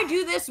why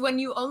do this when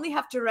you only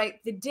have to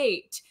write the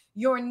date,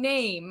 your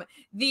name,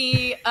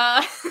 the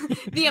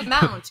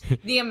amount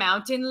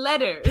in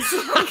letters,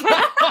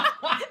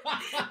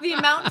 the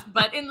amount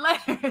but in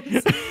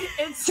letters.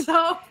 It's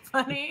so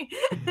funny.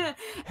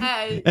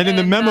 And in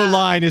the memo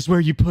line is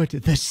where you put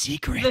the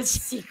secret. The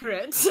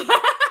secret.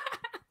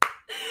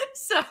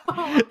 So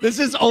this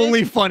is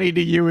only funny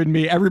to you and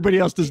me. Everybody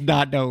else does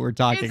not know what we're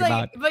talking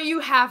about. But you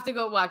have to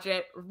go watch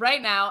it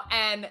right now.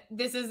 And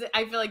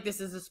I feel like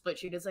this is a split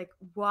sheet. It's like,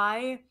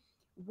 why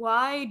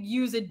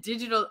use a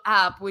digital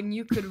app when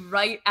you could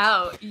write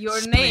out your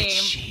Split name,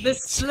 sheet. the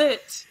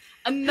split,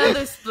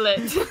 another split,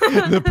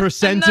 The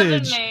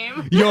percentage, another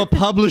name. your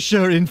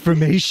publisher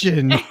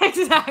information,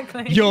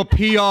 Exactly. your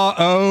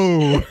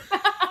PRO.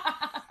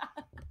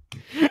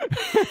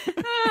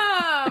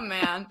 Oh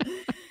man.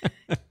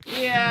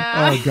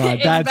 Yeah. Oh, God,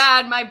 it's that's-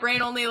 bad. My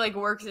brain only like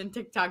works in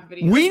TikTok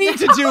videos. We need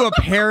to do a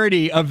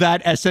parody of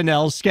that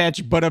SNL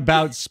sketch, but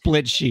about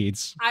split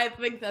sheets. I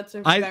think that's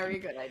a very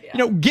good idea. You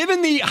know,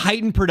 given the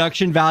heightened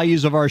production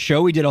values of our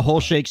show, we did a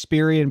whole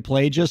Shakespearean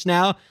play just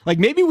now. Like,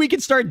 maybe we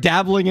could start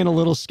dabbling in a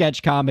little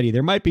sketch comedy.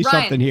 There might be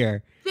Ryan, something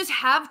here. just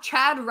have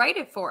Chad write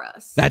it for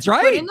us. That's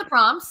right. Put in the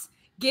prompts.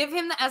 Give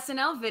him the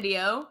SNL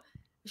video.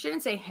 I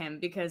shouldn't say him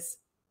because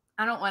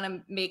I don't want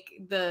to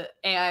make the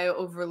AI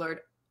overlord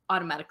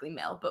automatically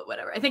male, but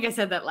whatever. I think I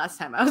said that last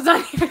time I was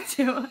on here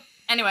too.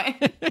 Anyway,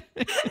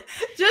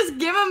 just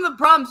give him the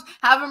prompts,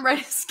 have him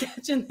write a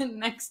sketch, and then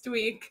next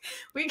week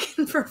we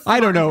can perform. I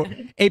don't know.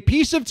 it. A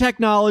piece of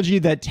technology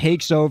that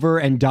takes over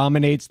and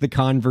dominates the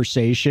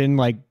conversation.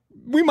 Like,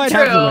 we might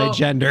have the True. right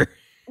gender.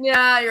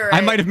 Yeah, you're right.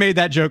 I might have made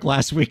that joke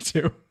last week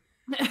too.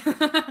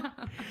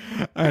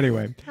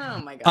 Anyway. Oh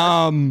my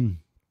god.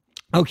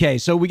 Okay,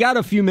 so we got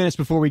a few minutes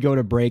before we go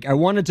to break. I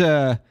wanted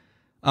to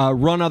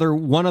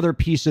run one other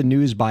piece of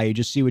news by you,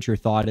 just see what your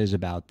thought is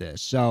about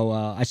this. So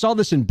I saw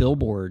this in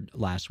Billboard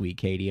last week,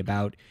 Katie,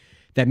 about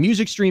that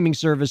music streaming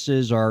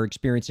services are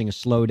experiencing a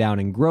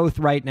slowdown in growth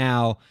right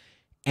now.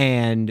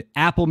 And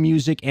Apple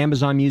Music,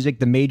 Amazon Music,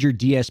 the major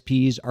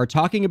DSPs are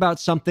talking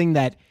about something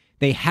that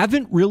they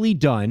haven't really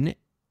done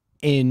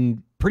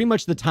in pretty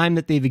much the time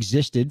that they've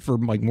existed for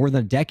like more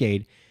than a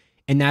decade,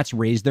 and that's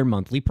raise their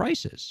monthly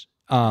prices.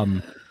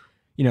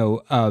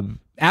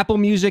 Apple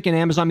Music and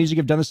Amazon Music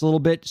have done this a little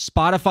bit.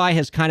 Spotify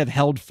has kind of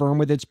held firm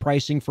with its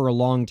pricing for a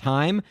long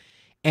time.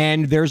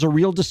 And there's a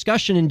real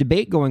discussion and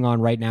debate going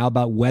on right now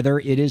about whether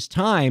it is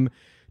time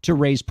to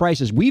raise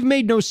prices. We've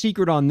made no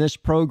secret on this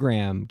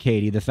program,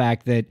 Katie, the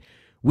fact that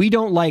we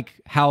don't like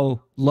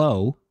how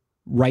low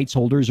rights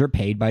holders are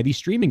paid by these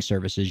streaming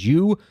services.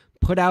 You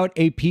put out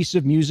a piece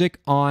of music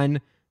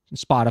on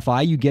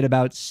Spotify, you get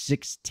about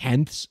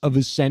 0.6 of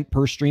a cent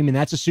per stream, and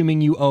that's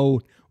assuming you owe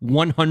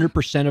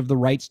 100% of the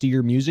rights to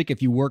your music.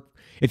 If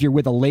you're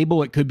with a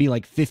label, it could be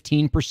like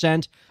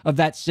 15% of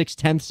that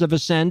 0.6 of a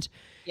cent.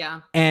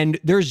 Yeah. And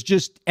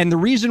the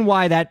reason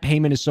why that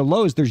payment is so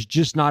low is there's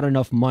just not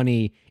enough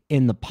money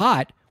in the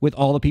pot with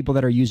all the people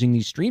that are using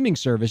these streaming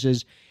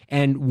services.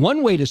 And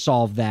one way to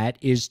solve that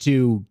is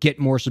to get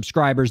more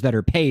subscribers that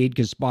are paid,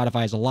 because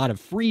Spotify has a lot of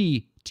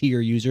free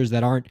tier users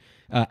that aren't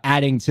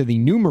adding to the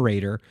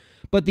numerator.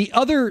 But the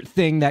other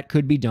thing that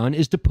could be done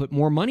is to put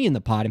more money in the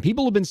pot. And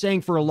people have been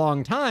saying for a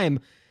long time,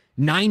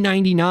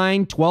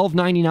 $9.99,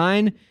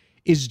 $12.99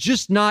 is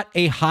just not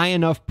a high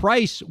enough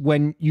price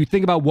when you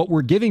think about what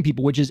we're giving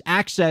people, which is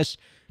access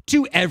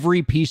to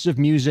every piece of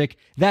music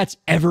that's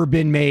ever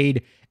been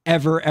made,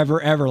 ever.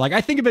 Like,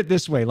 I think of it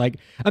this way. Like,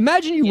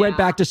 imagine you went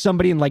back to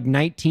somebody in like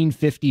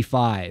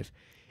 1955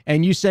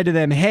 and you said to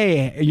them,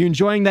 hey, are you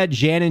enjoying that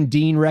Jan and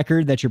Dean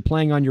record that you're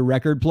playing on your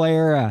record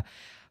player?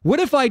 What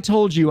if I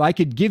told you I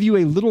could give you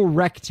a little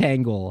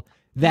rectangle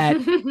that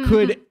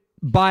could,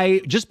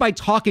 by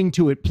talking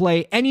to it,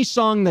 play any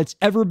song that's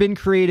ever been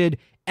created,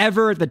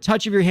 ever, at the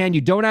touch of your hand?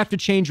 You don't have to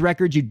change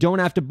records. You don't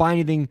have to buy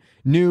anything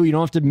new. You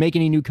don't have to make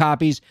any new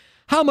copies.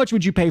 How much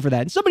would you pay for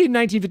that? And somebody in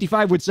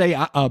 1955 would say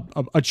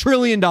 $1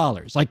 trillion.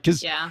 Like,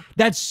 because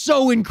that's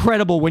so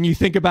incredible when you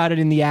think about it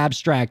in the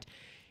abstract.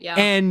 Yeah.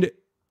 And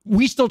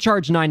we still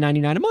charge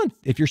 $9.99 a month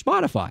if you're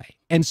Spotify.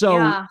 And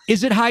so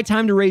is it high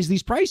time to raise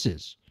these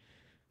prices?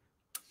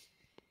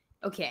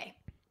 Okay.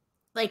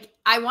 Like,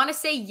 I want to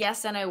say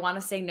yes and I want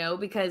to say no,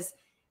 because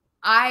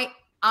I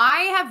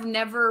have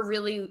never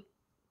really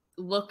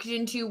looked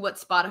into what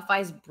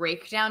Spotify's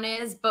breakdown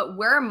is, but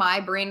where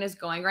my brain is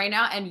going right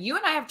now, and you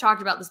and I have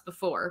talked about this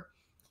before,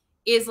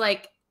 is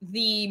like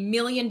the $1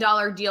 million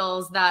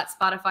deals that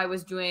Spotify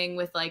was doing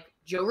with like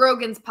Joe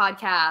Rogan's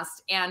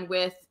podcast and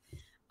with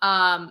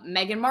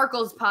Meghan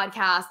Markle's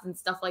podcast and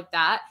stuff like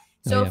that.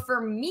 So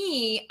for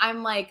me,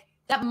 I'm like,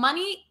 that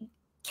money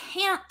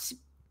can't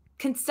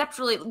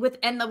conceptually with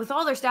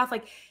all their staff,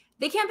 like,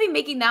 they can't be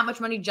making that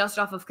much money just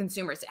off of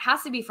consumers. It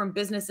has to be from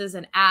businesses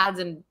and ads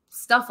and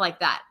stuff like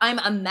that, I'm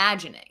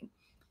imagining.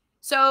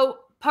 So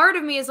part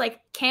of me is like,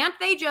 can't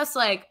they just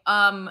like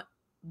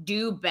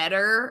do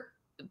better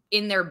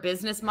in their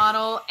business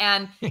model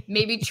and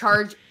maybe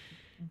charge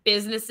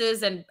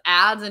businesses and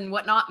ads and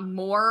whatnot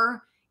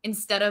more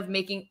instead of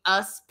making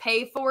us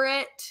pay for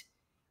it?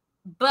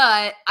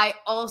 But I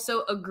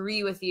also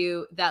agree with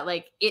you that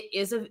like it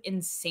is an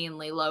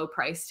insanely low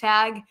price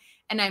tag.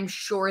 And I'm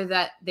sure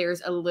that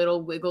there's a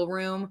little wiggle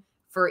room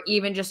for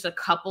even just a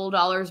couple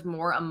dollars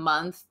more a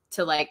month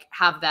to like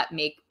have that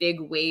make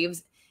big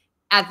waves.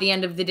 At the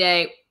end of the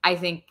day, I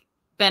think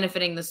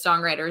benefiting the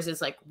songwriters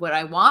is like what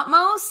I want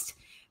most.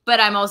 But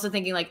I'm also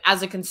thinking like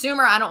as a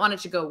consumer, I don't want it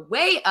to go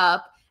way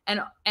up.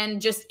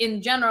 And just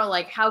in general,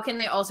 like how can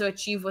they also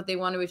achieve what they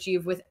want to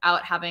achieve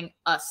without having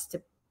us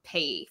to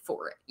pay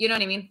for it? You know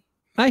what I mean?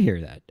 I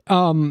hear that.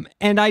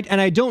 And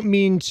I don't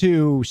mean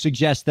to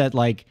suggest that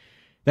like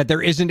that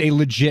there isn't a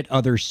legit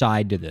other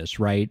side to this,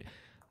 right?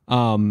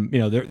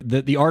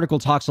 The article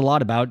talks a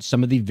lot about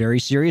some of the very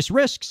serious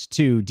risks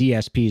to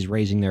DSPs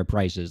raising their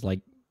prices.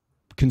 Like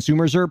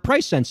consumers are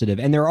price sensitive,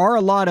 and there are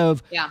a lot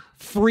of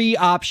free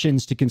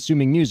options to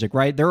consuming music,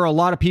 right? There are a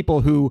lot of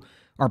people who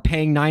are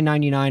paying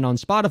 $9.99 on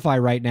Spotify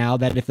right now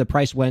that if the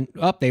price went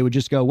up, they would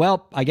just go,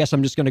 well, I guess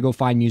I'm just going to go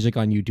find music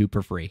on YouTube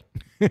for free.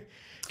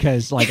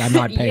 Because like I'm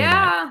not paying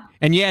that.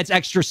 And yeah, it's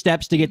extra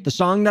steps to get the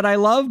song that I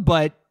love,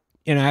 but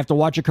I have to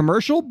watch a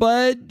commercial,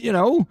 but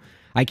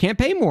I can't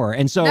pay more.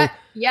 And so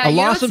a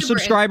loss of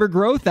subscriber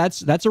growth,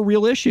 that's a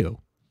real issue.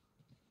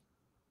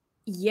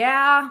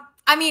 Yeah.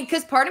 I mean,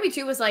 because part of me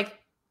too was like,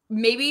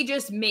 maybe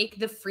just make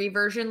the free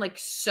version like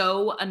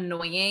so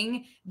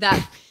annoying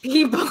that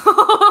people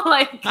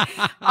like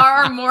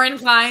are more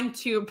inclined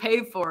to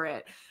pay for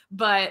it.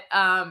 But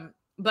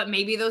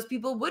maybe those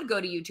people would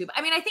go to YouTube.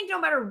 I mean, I think no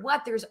matter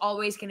what, there's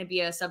always going to be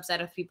a subset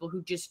of people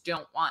who just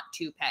don't want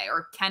to pay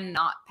or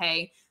cannot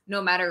pay,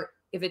 no matter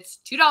if it's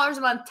 $2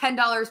 a month, $10,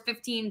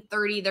 $15,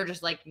 $30, they're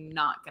just like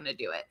not going to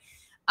do it.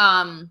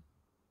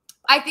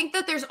 I think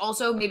that there's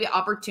also maybe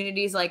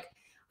opportunities like,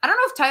 I don't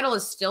know if Tidal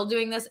is still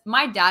doing this.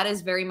 My dad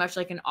is very much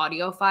like an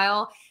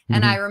audiophile.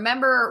 And I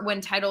remember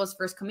when Tidal was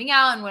first coming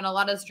out and when a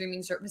lot of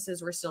streaming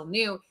services were still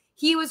new,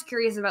 he was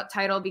curious about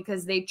Tidal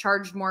because they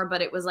charged more,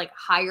 but it was like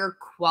higher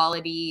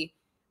quality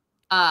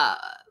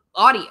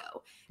audio.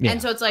 Yeah.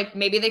 And so it's like,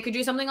 maybe they could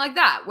do something like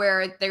that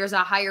where there's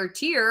a higher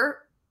tier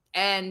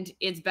and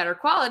it's better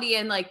quality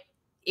and like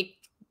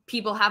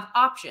people have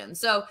options.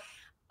 So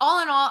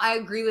all in all, I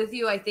agree with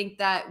you. I think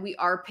that we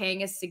are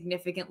paying a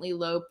significantly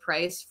low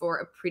price for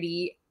a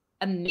pretty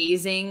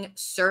amazing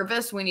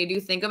service when you do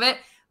think of it,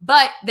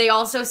 but they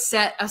also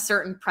set a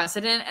certain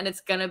precedent and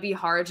it's going to be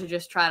hard to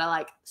just try to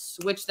like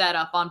switch that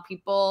up on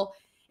people,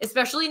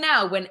 especially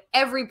now when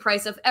every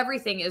price of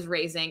everything is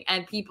raising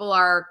and people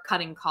are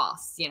cutting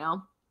costs,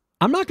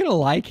 I'm not going to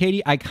lie,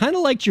 Katie. I kind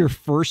of liked your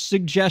first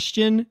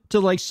suggestion to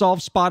like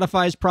solve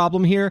Spotify's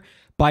problem here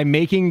by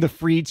making the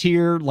free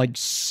tier like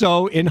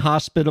so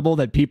inhospitable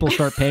that people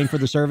start paying for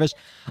the service.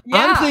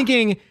 I'm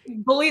thinking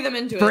bully them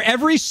into it. For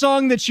every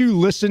song that you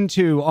listen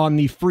to on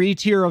the free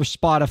tier of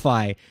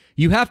Spotify,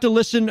 you have to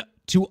listen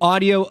to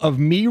audio of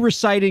me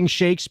reciting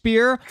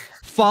Shakespeare,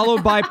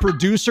 followed by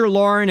producer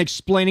Lauren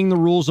explaining the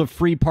rules of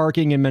free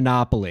parking in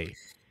Monopoly.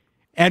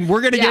 And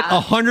we're going to get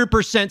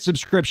 100%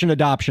 subscription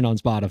adoption on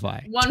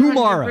Spotify 100%.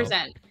 Tomorrow.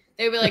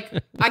 They'd be like,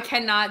 I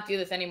cannot do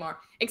this anymore,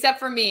 except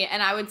for me.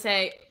 And I would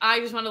say, I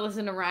just want to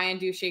listen to Ryan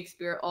do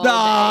Shakespeare all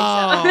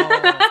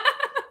day. So.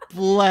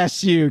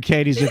 Bless you,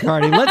 Katie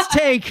Zaccardi. Let's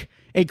take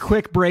a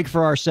quick break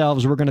for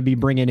ourselves. We're going to be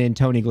bringing in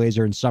Tony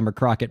Glazer and Summer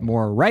Crockett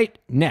more right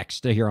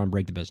next here on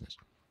Break the Business.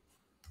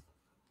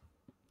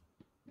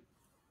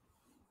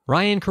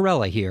 Ryan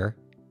Kairalla here.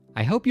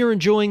 I hope you're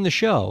enjoying the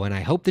show, and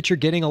I hope that you're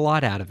getting a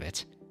lot out of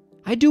it.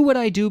 I do what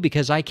I do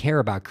because I care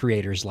about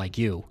creators like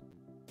you.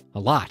 A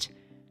lot.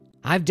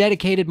 I've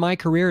dedicated my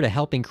career to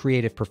helping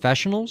creative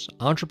professionals,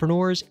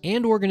 entrepreneurs,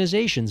 and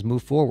organizations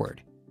move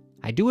forward.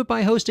 I do it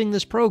by hosting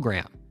this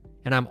program,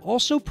 and I'm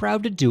also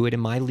proud to do it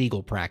in my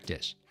legal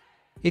practice.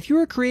 If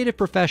you're a creative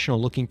professional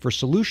looking for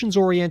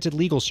solutions-oriented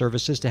legal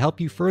services to help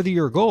you further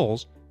your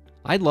goals,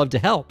 I'd love to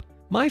help.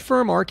 My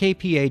firm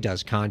RKPA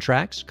does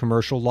contracts,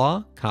 commercial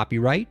law,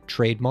 copyright,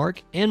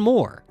 trademark, and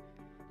more.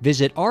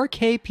 Visit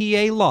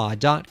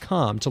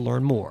rkpalaw.com to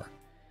learn more.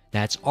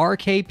 That's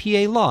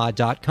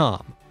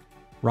rkpalaw.com.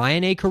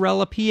 Ryan A.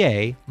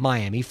 Kairalla, PA,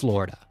 Miami,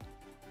 Florida.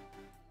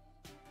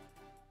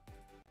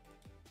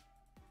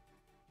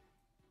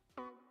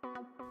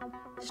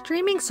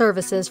 Streaming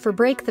services for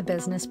Break the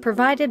Business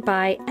provided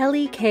by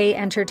LEK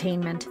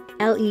Entertainment.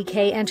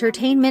 LEK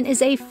Entertainment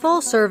is a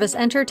full-service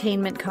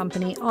entertainment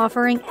company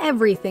offering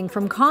everything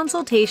from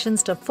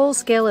consultations to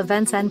full-scale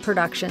events and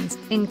productions,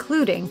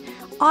 including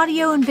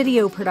audio and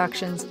video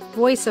productions,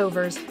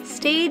 voiceovers,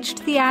 staged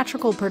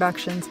theatrical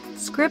productions,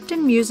 script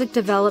and music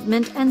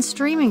development, and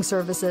streaming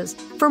services.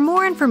 For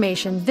more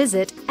information,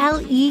 visit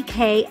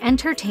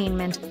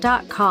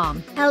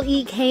lekentertainment.com.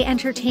 LEK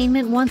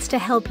Entertainment wants to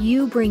help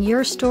you bring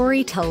your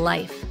story to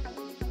life.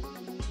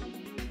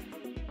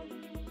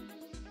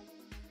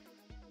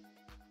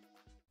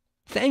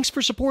 Thanks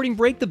for supporting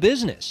Break the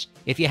Business.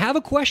 If you have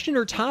a question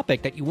or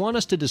topic that you want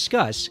us to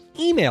discuss,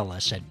 email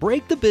us at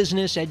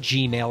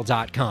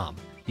breakthebusiness@gmail.com.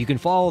 You can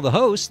follow the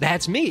host,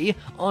 that's me,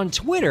 on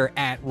Twitter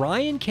at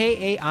Ryan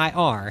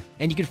Kair,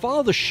 and you can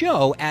follow the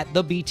show at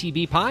the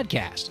BTB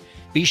Podcast.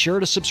 Be sure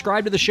to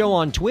subscribe to the show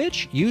on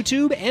Twitch,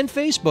 YouTube, and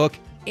Facebook,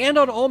 and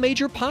on all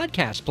major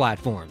podcast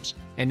platforms.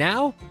 And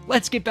now,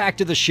 let's get back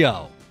to the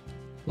show.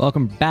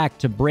 Welcome back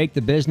to Break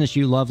the Business,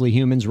 you lovely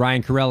humans.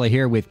 Ryan Kairalla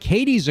here with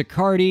Katie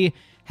Zaccardi,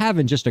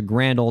 having just a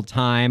grand old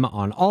time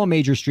on all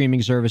major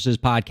streaming services,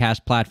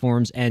 podcast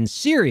platforms, and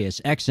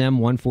Sirius XM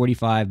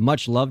 145.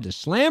 Much love to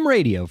Slam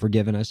Radio for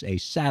giving us a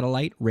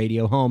satellite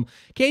radio home.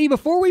 Katie,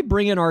 before we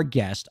bring in our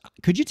guest,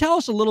 could you tell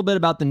us a little bit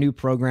about the new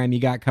program you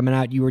got coming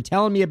out? You were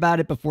telling me about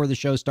it before the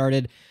show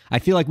started. I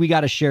feel like we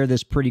got to share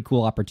this pretty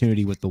cool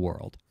opportunity with the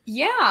world.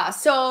 Yeah,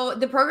 so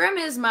the program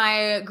is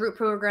my group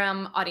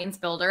program Audience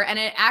Builder, and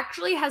it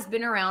actually has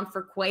been around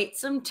for quite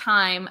some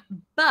time,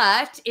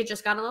 but it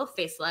just got a little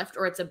facelift,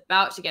 or it's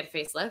about to get a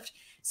facelift.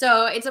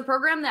 So it's a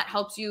program that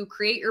helps you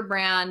create your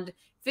brand,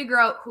 figure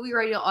out who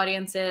your ideal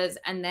audience is,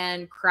 and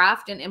then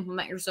craft and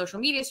implement your social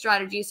media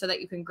strategy so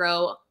that you can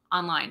grow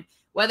online.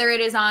 Whether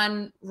it is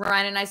on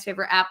Ryan and I's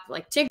favorite app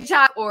like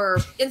TikTok or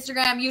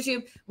Instagram,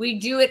 YouTube, we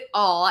do it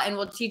all, and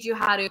we'll teach you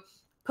how to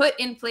put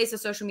in place a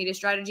social media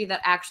strategy that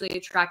actually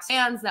attracts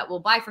fans that will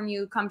buy from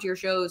you, come to your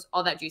shows,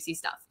 all that juicy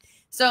stuff.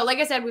 So like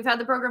I said, we've had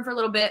the program for a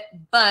little bit,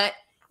 but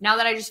now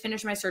that I just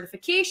finished my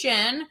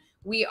certification,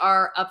 we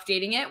are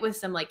updating it with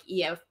some like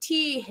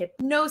EFT,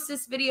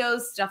 hypnosis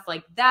videos, stuff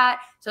like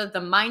that, so that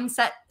the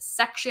mindset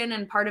section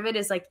and part of it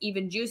is like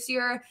even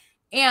juicier.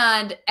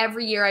 And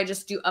every year I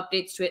just do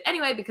updates to it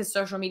anyway, because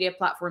social media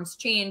platforms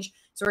change.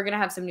 So we're going to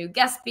have some new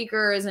guest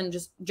speakers and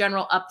just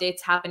general updates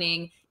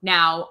happening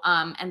now.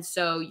 And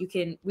so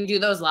we do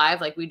those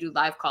live, like we do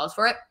live calls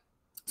for it.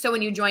 So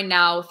when you join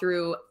now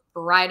through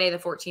Friday, the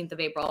 14th of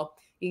April,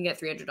 you can get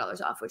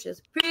 $300 off, which is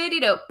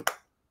pretty dope.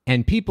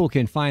 And people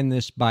can find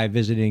this by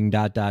visiting ...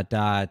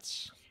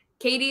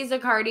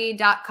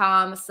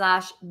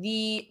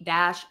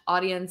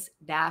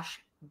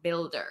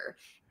 katiezaccardi.com/the-audience-builder.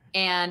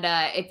 And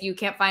if you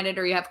can't find it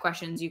or you have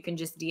questions, you can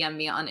just DM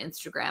me on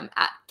Instagram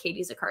at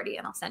Katie Zaccardi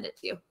and I'll send it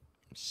to you.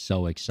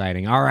 So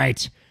exciting. All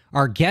right.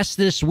 Our guests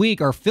this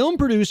week are film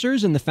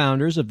producers and the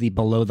founders of the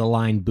Below the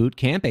Line Boot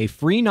Camp, a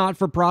free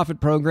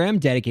not-for-profit program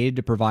dedicated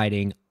to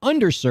providing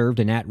underserved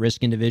and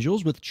at-risk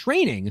individuals with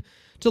training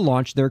to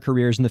launch their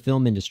careers in the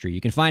film industry. You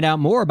can find out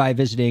more by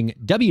visiting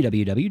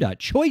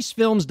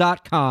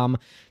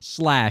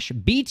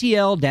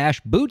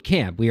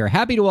www.choicefilms.com/BTL-bootcamp. We are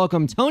happy to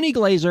welcome Tony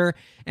Glazer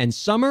and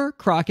Summer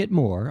Crockett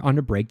Moore on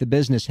To Break the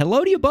Business.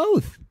 Hello to you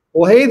both.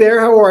 Well, hey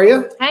there. How are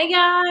you? Hey,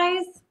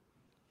 guys.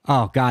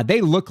 Oh, God,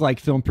 they look like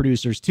film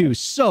producers, too.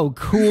 So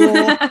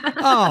cool.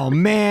 Oh,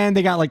 man,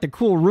 they got like the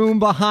cool room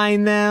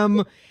behind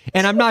them.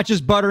 And I'm not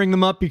just buttering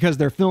them up because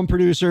they're film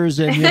producers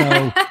and, you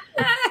know,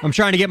 I'm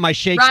trying to get my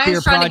Shakespeare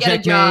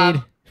project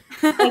made.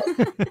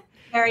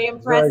 Very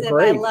impressive.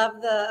 Very I love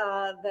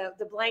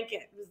the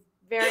blanket. It was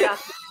very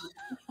awesome.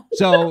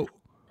 So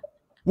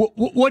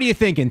what are you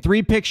thinking?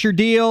 3-picture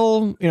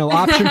deal, you know,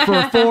 option for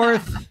a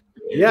 4th?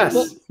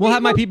 Yes. We'll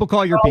have my people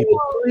call your people.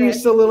 Free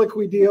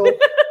soliloquy deal.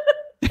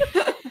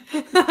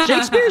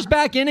 Shakespeare's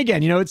back in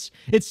again. You know, it's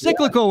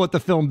cyclical with the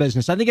film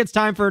business. I think it's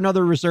time for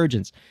another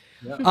resurgence.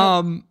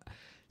 Yeah.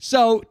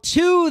 So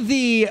to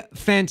the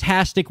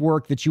fantastic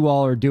work that you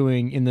all are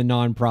doing in the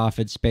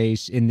nonprofit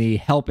space, in the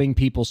helping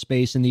people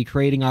space, in the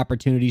creating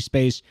opportunity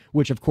space,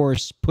 which of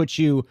course puts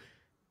you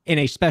in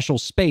a special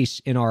space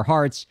in our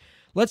hearts.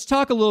 Let's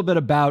talk a little bit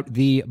about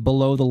the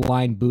Below the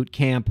Line Boot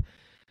Camp,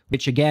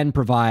 which again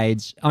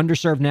provides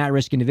underserved and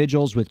at-risk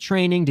individuals with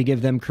training to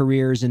give them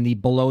careers in the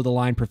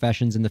below-the-line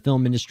professions in the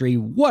film industry.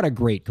 What a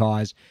great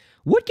cause.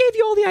 What gave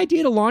you all the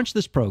idea to launch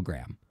this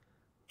program?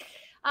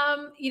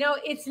 You know,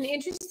 it's an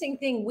interesting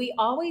thing. We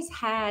always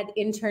had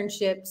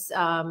internships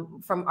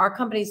from our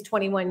company's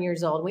 21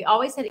 years old. We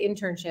always had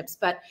internships.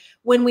 But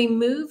when we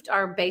moved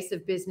our base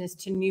of business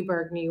to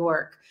Newburgh, New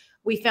York,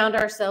 we found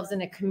ourselves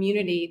in a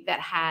community that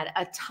had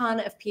a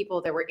ton of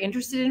people that were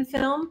interested in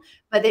film,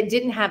 but that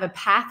didn't have a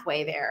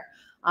pathway there.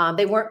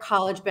 They weren't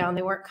college bound.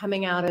 They weren't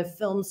coming out of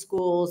film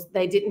schools.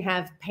 They didn't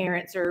have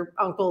parents or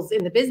uncles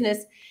in the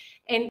business.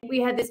 And we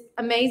had this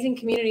amazing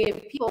community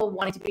of people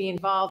wanting to be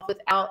involved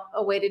without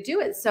a way to do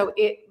it. So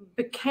it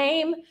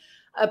became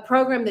a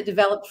program that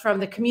developed from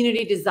the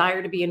community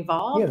desire to be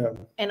involved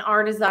and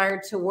our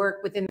desire to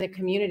work within the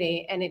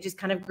community. And it just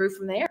kind of grew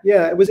from there.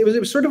 Yeah, it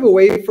was sort of a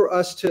way for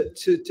us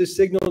to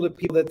signal to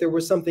people that there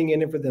was something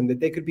in it for them, that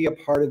they could be a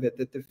part of it,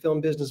 that the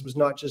film business was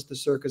not just the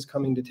circus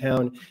coming to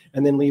town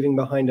and then leaving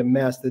behind a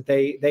mess, that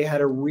they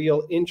had a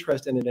real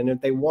interest in it. And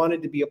if they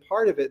wanted to be a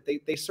part of it,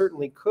 they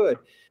certainly could.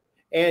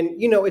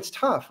 And, you know, it's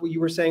tough. What you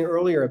were saying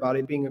earlier about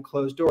it being a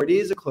closed door. It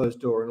is a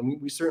closed door.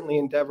 And we certainly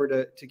endeavor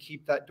to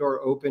keep that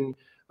door open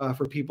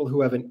for people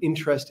who have an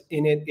interest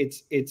in it.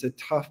 It's a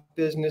tough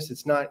business.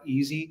 It's not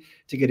easy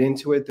to get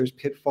into it. There's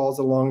pitfalls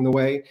along the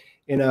way.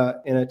 In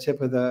a tip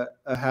of a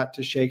hat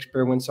to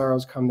Shakespeare, when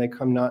sorrows come, they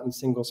come not in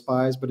single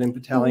spies, but in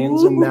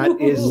battalions. And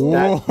that is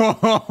that.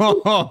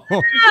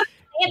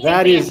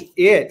 that is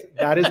it.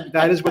 That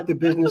is what the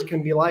business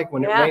can be like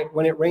when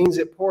when it rains,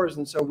 it pours.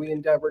 And so we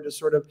endeavor to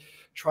sort of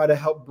try to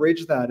help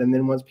bridge that. And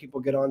then once people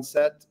get on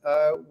set,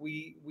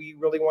 we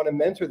really want to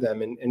mentor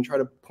them and try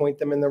to point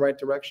them in the right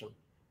direction.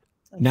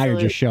 Now you're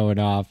just showing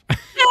off.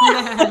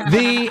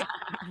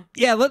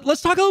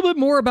 Let's talk a little bit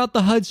more about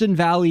the Hudson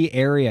Valley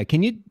area.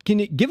 Can you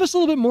give us a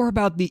little bit more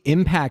about the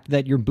impact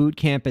that your boot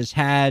camp has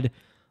had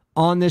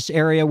on this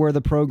area where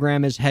the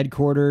program is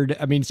headquartered?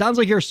 I mean, it sounds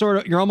like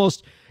you're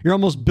almost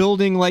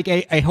building like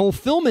a whole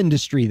film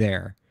industry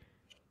there.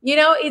 You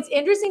know, it's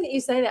interesting that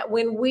you say that.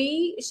 When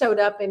we showed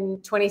up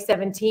in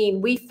 2017,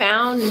 we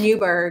found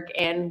Newburgh,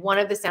 and one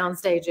of the sound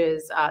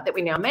stages that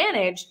we now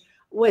manage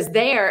was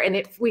there,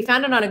 and we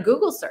found it on a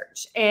Google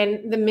search.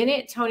 And the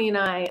minute Tony and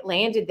I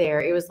landed there,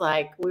 it was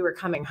like we were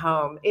coming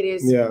home. It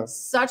is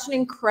such an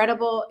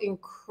incredible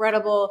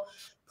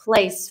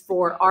place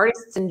for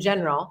artists in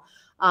general,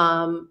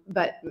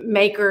 but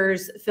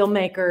makers,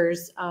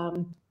 filmmakers,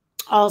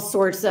 all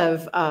sorts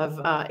of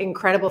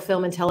incredible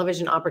film and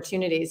television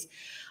opportunities.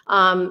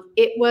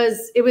 It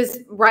was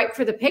ripe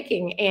for the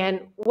picking.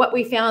 And what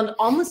we found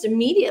almost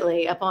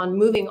immediately upon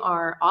moving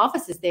our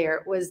offices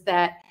there was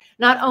that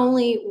not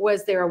only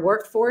was there a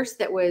workforce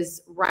that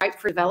was ripe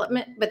for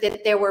development, but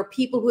that there were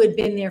people who had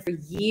been there for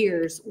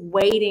years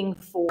waiting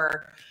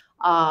for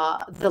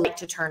the light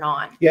to turn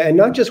on. Yeah, and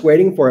not just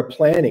waiting for it,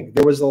 planning.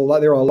 There were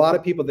a lot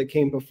of people that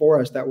came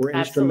before us that were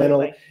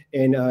instrumental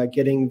in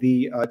getting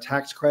the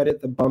tax credit,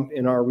 the bump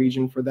in our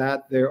region for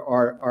that.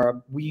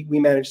 We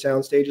manage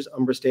sound stages,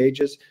 Umbra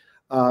Stages,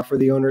 for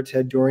the owner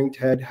Ted Doring.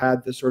 Ted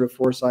had the sort of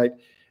foresight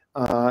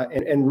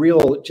and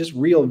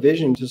real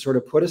vision to sort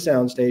of put a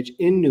soundstage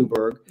in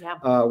Newburgh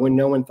when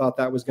no one thought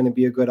that was going to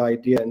be a good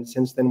idea. And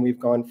since then, we've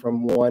gone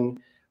from 1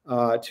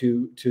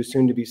 to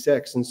soon to be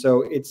 6, and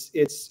so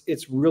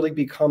it's really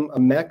become a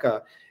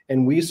mecca.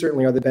 And we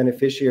certainly are the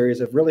beneficiaries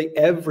of really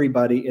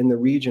everybody in the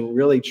region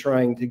really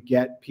trying to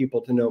get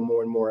people to know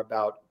more and more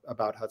about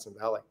Hudson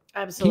Valley.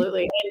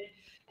 Absolutely.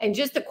 And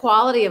just the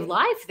quality of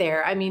life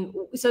there. I mean,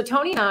 so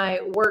Tony and I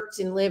worked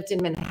and lived in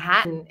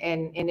Manhattan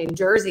and in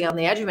Jersey on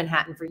the edge of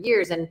Manhattan for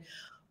years. And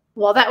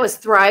while that was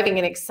thriving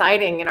and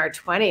exciting in our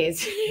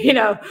 20s, you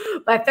know,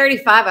 by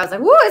 35, I was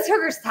like, whoo, this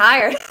hooker's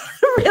tired.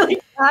 I'm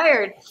really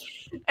tired.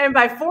 And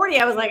by 40,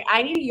 I was like,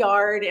 I need a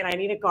yard and I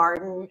need a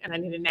garden and I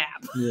need a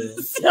nap. Yeah.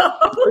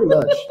 Pretty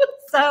much.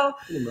 So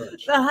the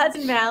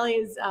Hudson Valley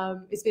is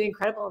it's been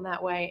incredible in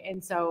that way.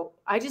 And so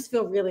I just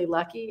feel really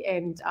lucky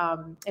and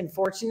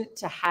fortunate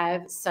to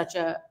have such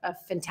a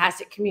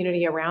fantastic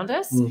community around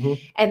us.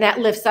 And that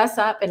lifts us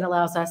up and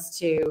allows us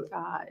to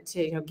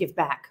give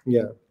back.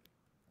 Yeah.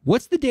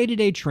 What's the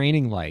day-to-day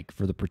training like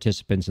for the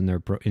participants in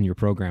your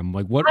program?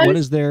 Like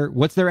what's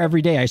their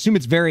everyday? I assume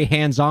it's very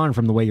hands-on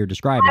from the way you're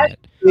describing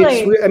it.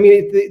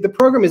 The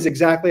program is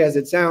exactly as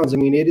it sounds. I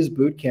mean, it is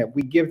boot camp.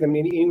 We give them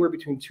anywhere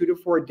between 2 to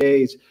 4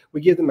 days.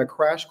 We give them a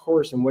crash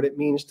course in what it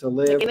means to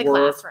live,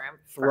 work,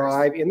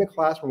 thrive in the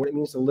classroom, what it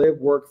means to live,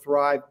 work,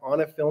 thrive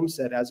on a film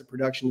set as a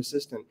production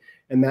assistant.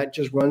 And that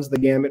just runs the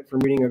gamut from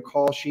reading a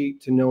call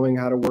sheet to knowing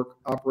how to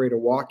operate a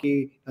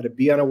walkie, how to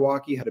be on a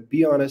walkie, how to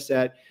be on a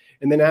set.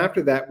 And then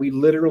after that, we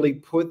literally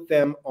put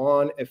them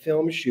on a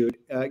film shoot,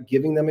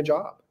 giving them a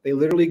job. They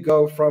literally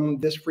go from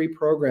this free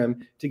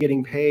program to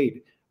getting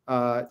paid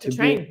to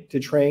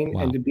train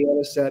and to be on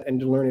a set and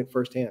to learn it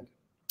firsthand.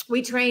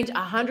 We trained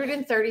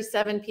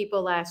 137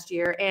 people last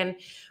year, and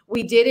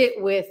we did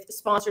it with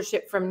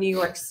sponsorship from New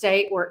York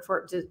State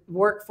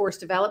Workforce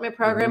Development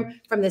Program,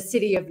 from the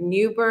city of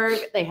Newburgh.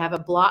 They have a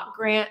block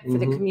grant for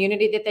the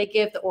community that they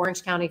give, the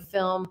Orange County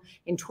Film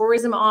and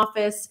Tourism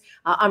Office.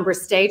 Umbra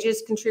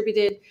Stages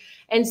contributed.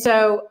 And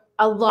so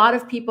a lot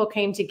of people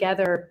came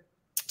together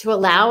to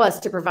allow us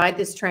to provide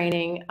this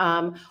training.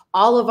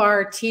 All of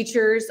our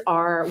teachers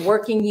are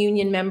working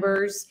union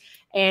members.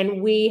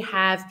 And we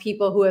have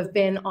people who have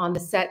been on the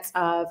sets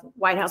of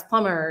White House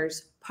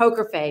Plumbers,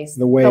 Poker Face,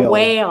 The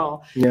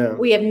Whale. Yeah.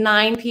 We have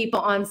 9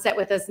 people on set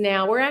with us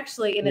now. We're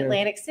actually in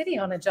Atlantic City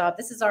on a job.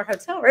 This is our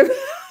hotel room.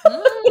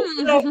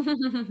 So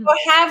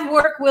have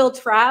work, will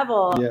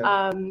travel.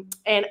 Yeah.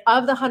 And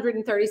of the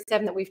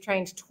 137 that we've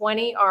trained,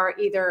 20 are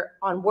either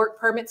on work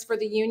permits for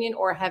the union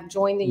or have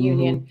joined the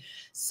union.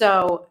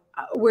 So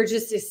we're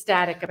just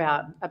ecstatic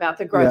about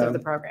the growth of the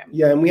program.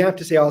 Yeah, and we have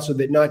to say also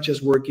that not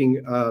just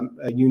working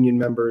union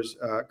members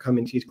come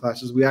and teach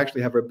classes. We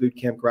actually have our boot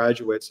camp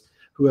graduates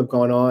who have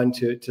gone on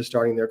to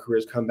starting their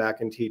careers come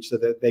back and teach, so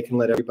that they can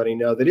let everybody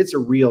know that it's a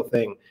real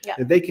thing,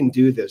 that they can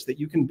do this, that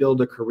you can build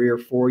a career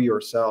for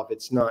yourself.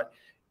 It's not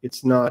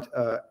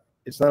a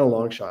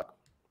long shot.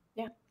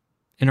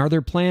 And are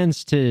there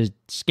plans to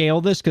scale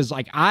this? Because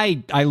like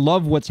I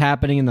love what's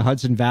happening in the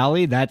Hudson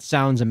Valley. That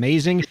sounds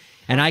amazing.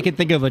 And I can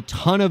think of a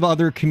ton of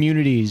other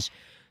communities,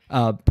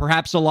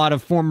 perhaps a lot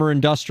of former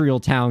industrial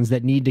towns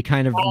that need to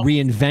kind of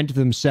reinvent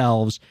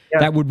themselves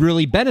that would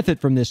really benefit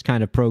from this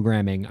kind of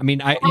programming. I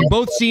mean, you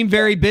both seem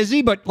very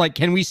busy, but like,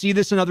 can we see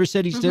this in other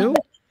cities too?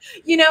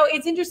 You know,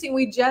 it's interesting.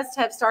 We just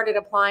have started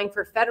applying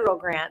for federal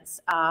grants,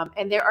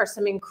 and there are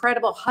some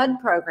incredible HUD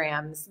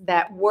programs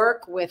that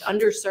work with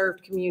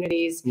underserved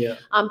communities. Yeah.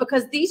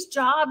 Because these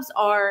jobs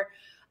are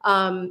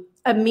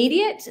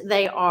immediate,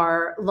 they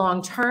are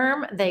long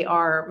term, they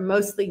are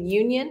mostly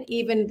union.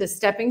 Even the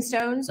stepping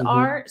stones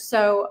are.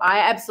 So I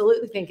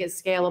absolutely think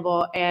it's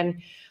scalable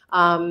and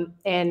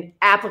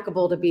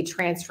applicable to be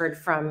transferred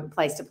from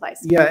place to place.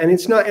 Yeah, and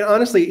it's not, and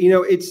honestly, you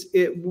know,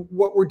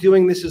 what we're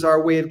doing, this is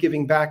our way of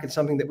giving back. It's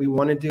something that we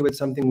want to do. It's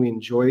something we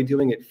enjoy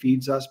doing. It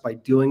feeds us by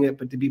doing it.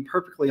 But to be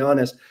perfectly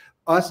honest,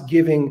 us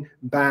giving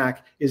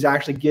back is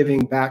actually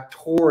giving back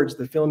towards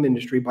the film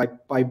industry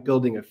by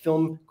building a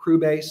film crew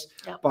base,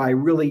 by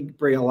really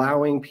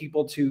allowing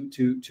people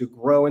to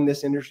grow in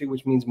this industry,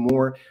 which means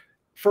more.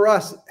 For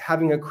us,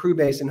 having a crew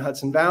base in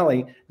Hudson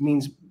Valley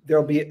means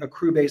there'll be a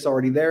crew base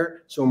already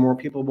there, so more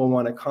people will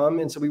want to come.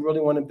 And so we really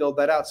want to build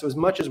that out. So as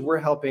much as we're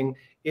helping,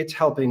 it's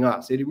helping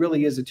us. It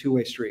really is a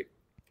two-way street.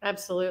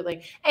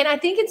 Absolutely. And I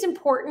think it's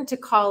important to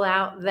call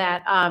out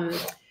that,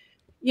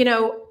 you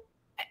know,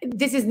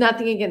 this is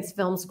nothing against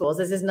film schools.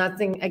 This is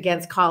nothing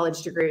against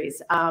college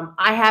degrees.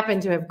 I happen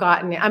to have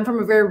I'm from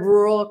a very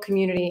rural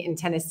community in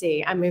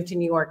Tennessee. I moved to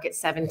New York at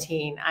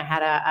 17. I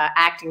had a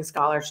acting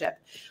scholarship,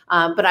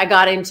 but I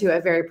got into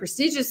a very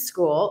prestigious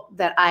school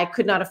that I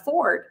could not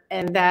afford,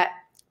 and that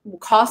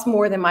cost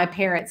more than my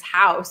parents'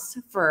 house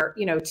for,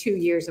 you know, 2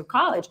 years of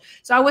college.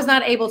 So I was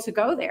not able to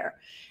go there.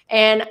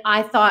 And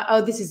I thought,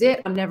 oh, this is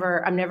it. I'm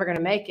never going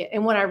to make it.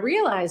 And what I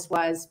realized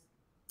was,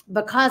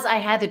 because I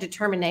had the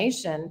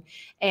determination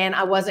and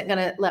I wasn't going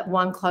to let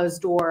one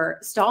closed door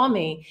stall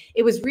me,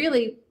 it was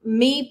really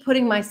me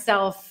putting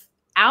myself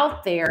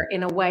out there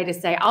in a way to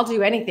say, I'll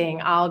do anything.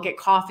 I'll get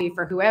coffee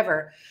for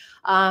whoever.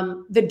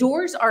 The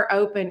doors are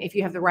open if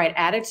you have the right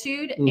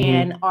attitude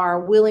and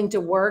are willing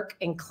to work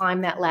and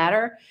climb that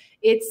ladder.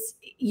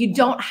 You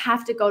don't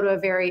have to go to a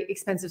very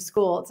expensive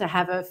school to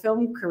have a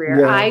film career.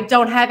 Yeah. I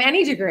don't have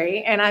any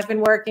degree, and I've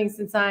been working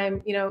since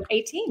I'm,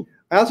 18.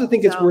 I also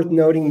think it's worth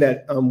noting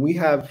that we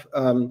have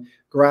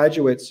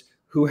graduates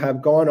who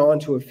have gone on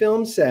to a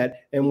film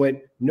set and went,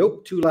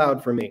 nope, too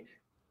loud for me.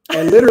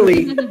 And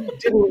literally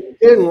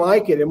didn't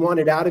like it and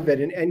wanted out of it.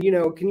 And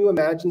can you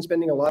imagine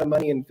spending a lot of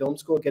money in film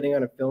school, getting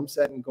on a film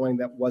set and going,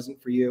 that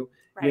wasn't for you?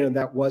 Right.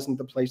 That wasn't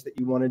the place that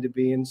you wanted to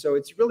be. And so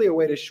it's really a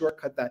way to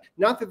shortcut that.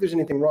 Not that there's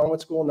anything wrong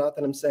with school. Not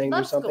that I'm saying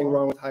there's something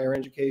wrong with higher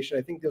education.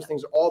 I think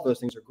all those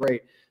things are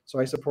great. So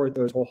I support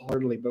those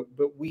wholeheartedly. But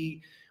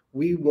we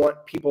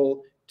want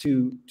people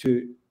to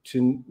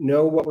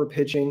know what we're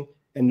pitching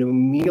and to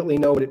immediately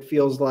know what it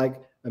feels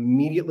like.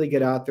 Immediately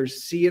get out there,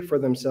 see it for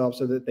themselves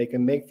so that they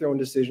can make their own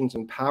decisions,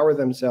 empower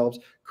themselves,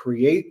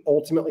 create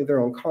ultimately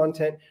their own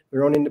content,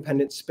 their own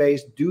independent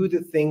space, do the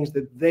things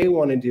that they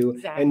want to do,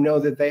 and know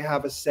that they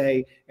have a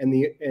say in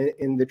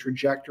the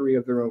trajectory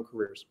of their own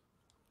careers.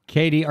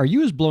 Katie, are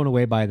you as blown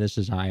away by this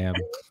as I am?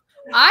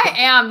 I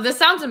am. This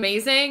sounds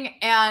amazing.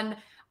 And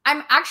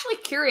I'm actually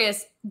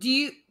curious,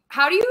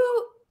 how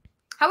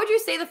would you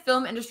say the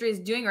film industry is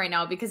doing right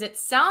now? Because it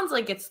sounds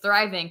like it's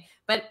thriving,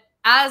 but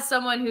as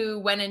someone who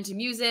went into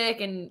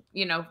music and,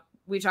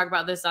 we talk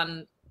about this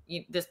on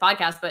this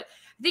podcast, but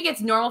I think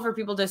it's normal for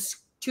people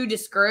to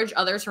discourage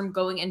others from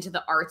going into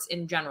the arts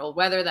in general,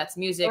 whether that's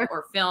music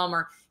or film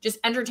or just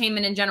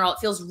entertainment in general. It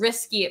feels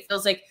risky. It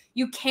feels like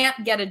you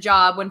can't get a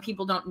job when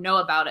people don't know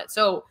about it.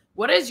 So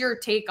what is your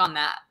take on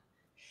that?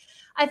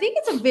 I think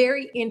it's a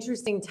very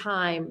interesting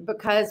time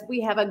because we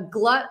have a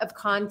glut of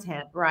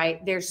content,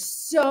 right? There's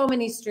so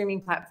many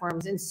streaming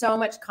platforms and so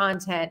much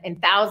content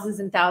and thousands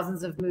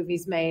of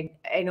movies made,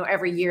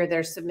 every year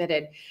they're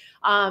submitted.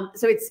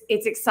 So it's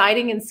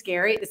exciting and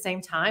scary at the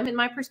same time, in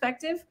my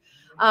perspective.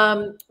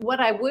 What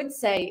I would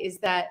say is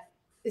that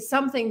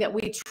something that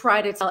we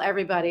try to tell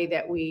everybody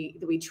that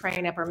we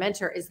train up or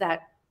mentor is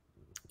that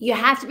you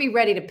have to be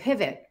ready to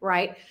pivot,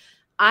 right?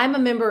 I'm a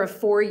member of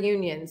 4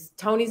 unions.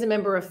 Tony's a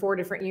member of 4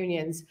 different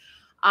unions.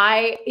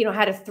 I,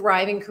 had a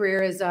thriving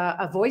career as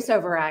a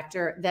voiceover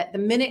actor that the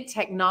minute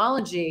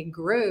technology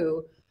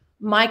grew,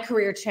 my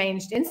career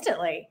changed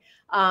instantly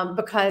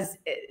because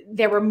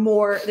there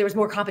was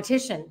more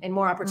competition and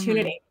more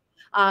opportunity.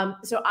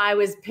 So I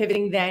was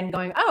pivoting then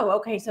going, oh,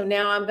 okay, so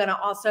now I'm going to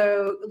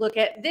also look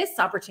at this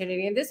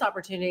opportunity and this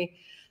opportunity.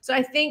 So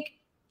I think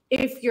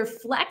if you're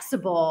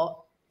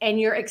flexible and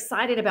you're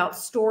excited about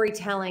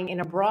storytelling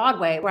in a broad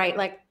way, right?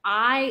 Like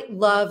I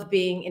love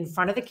being in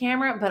front of the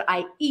camera, but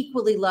I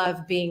equally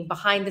love being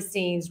behind the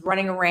scenes,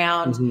 running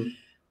around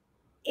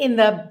in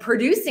the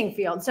producing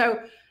field. So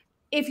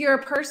if you're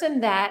a person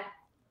that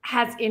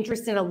has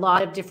interest in a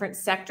lot of different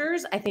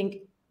sectors, I think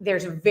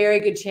there's a very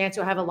good chance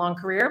you'll have a long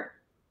career.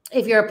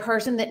 If you're a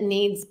person that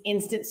needs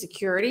instant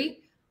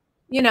security,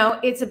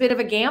 it's a bit of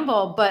a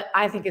gamble, but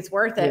I think it's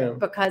worth it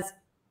because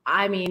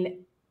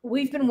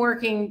we've been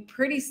working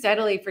pretty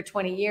steadily for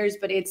 20 years,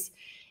 but it's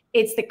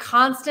the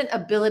constant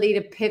ability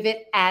to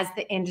pivot as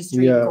the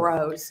industry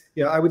grows.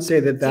 Yeah, I would say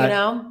that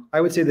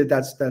I would say that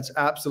that's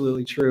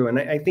absolutely true. And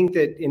I think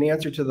that in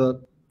answer to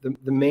the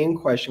the main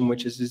question,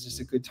 which is this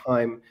a good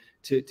time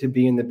to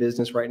be in the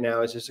business right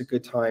now? Is this a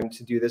good time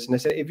to do this? And I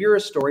said, if you're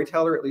a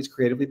storyteller, at least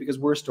creatively, because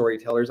we're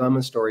storytellers, I'm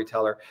a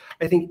storyteller,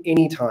 I think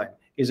any time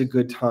is a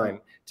good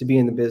time to be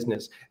in the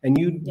business. And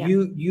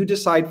you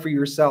decide for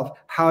yourself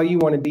how you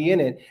want to be in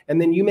it.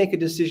 And then you make a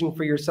decision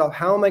for yourself.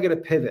 How am I going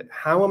to pivot?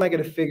 How am I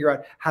going to figure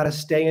out how to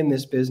stay in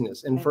this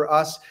business? And for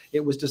us,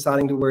 it was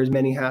deciding to wear as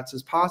many hats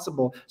as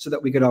possible so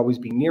that we could always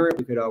be near it.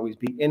 We could always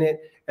be in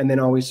it, and then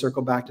always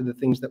circle back to the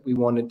things that we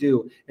want to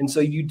do. And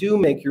so you do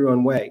make your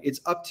own way. It's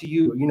up to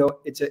you. You know,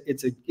 it's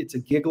a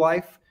gig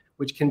life,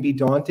 which can be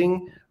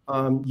daunting.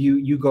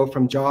 You go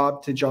from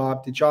job to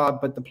job to job,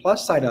 but the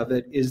plus side of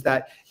it is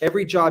that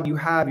every job you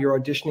have, you're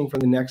auditioning for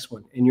the next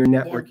one, and you're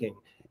networking,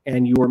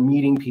 and you're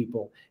meeting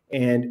people,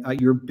 and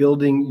you're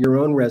building your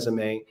own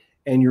resume,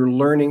 and you're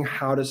learning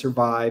how to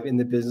survive in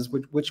the business,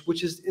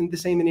 which is the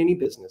same in any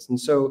business. And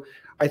so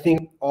I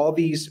think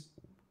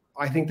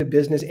the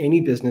business, any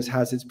business,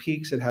 has its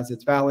peaks, it has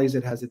its valleys,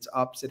 it has its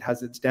ups, it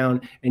has its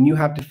down, and you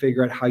have to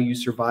figure out how you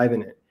survive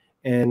in it.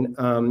 And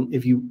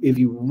if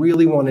you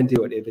really want to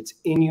do it, if it's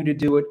in you to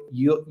do it,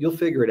 you'll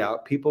figure it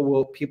out. People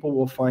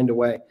will find a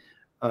way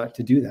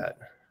to do that.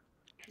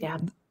 Yeah.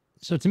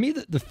 So to me,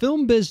 the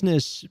film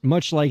business,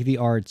 much like the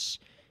arts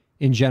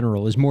in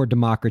general, is more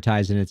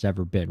democratized than it's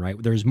ever been, right?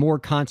 There's more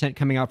content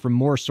coming out from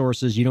more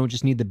sources. You don't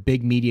just need the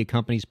big media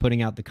companies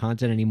putting out the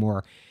content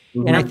anymore.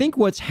 Mm-hmm. And I think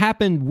what's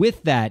happened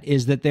with that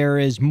is that there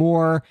is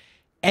more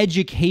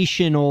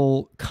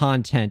educational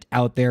content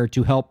out there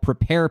to help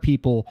prepare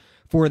people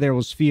for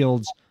those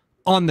fields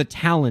on the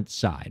talent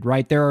side,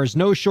 right? There is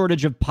no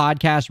shortage of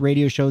podcasts,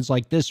 radio shows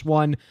like this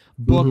one,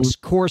 books,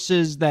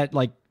 courses that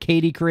like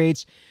Katie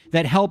creates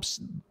that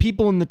helps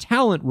people in the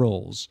talent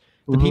roles,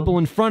 the people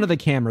in front of the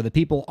camera, the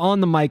people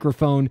on the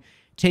microphone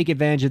take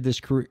advantage of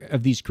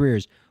these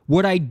careers.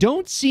 What I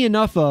don't see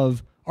enough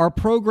of are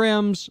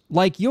programs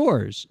like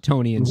yours,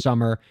 Tony and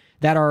Summer,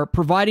 that are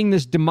providing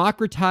this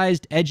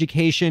democratized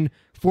education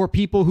for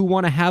people who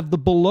want to have the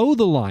below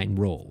the line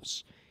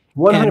roles.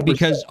 100%. And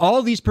because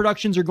all these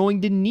productions are going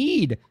to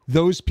need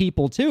those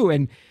people too.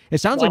 And it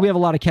sounds like we have a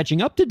lot of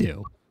catching up to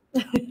do.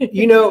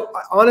 You know,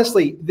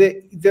 honestly,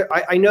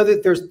 I know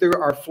that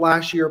there are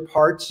flashier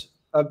parts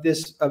of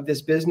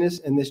this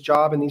business and this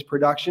job and these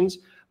productions,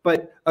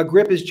 but a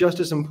grip is just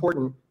as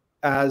important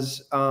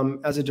as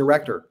a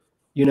director.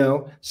 You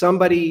know,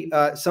 somebody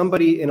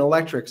in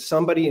electrics,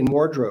 somebody in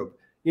wardrobe,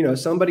 you know,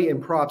 somebody in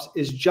props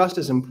is just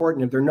as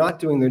important. If they're not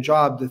doing their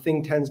job, the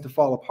thing tends to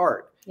fall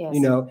apart. Yes.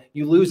 You know,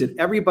 you lose it.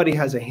 Everybody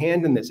has a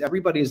hand in this.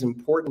 Everybody is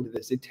important to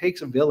this. It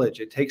takes a village.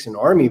 It takes an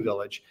army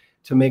village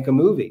to make a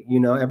movie. You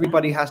know,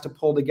 everybody has to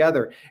pull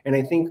together. And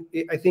I think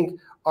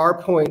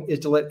our point is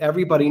to let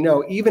everybody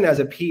know, even as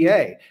a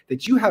PA,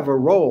 that you have a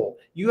role,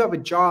 you have a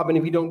job. And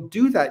if you don't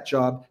do that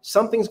job,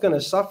 something's going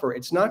to suffer.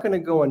 It's not going to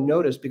go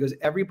unnoticed because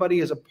everybody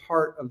is a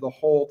part of the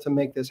whole to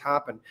make this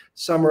happen.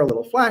 Some are a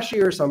little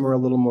flashier, some are a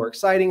little more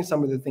exciting,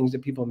 some are the things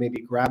that people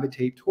maybe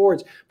gravitate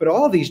towards. But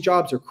all these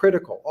jobs are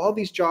critical. All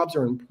these jobs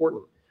are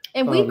important.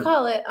 And we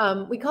call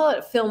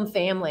it film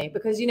family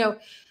because, you know,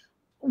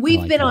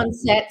 we've been on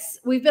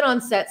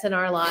sets in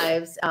our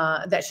lives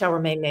that shall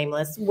remain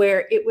nameless,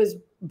 where it was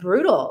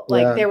brutal.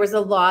 Like there was a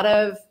lot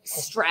of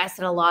stress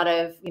and a lot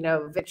of, you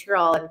know,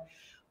 vitriol. And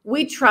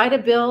we try to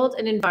build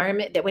an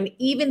environment that when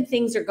even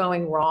things are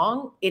going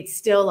wrong, it's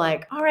still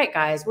like, all right,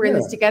 guys, we're in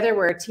this together.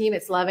 We're a team.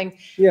 It's loving.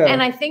 Yeah.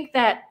 And I think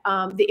that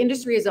the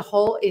industry as a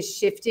whole is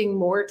shifting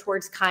more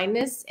towards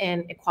kindness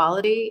and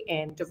equality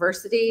and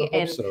diversity.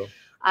 And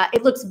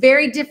it looks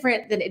very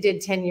different than it did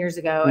 10 years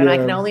ago. And I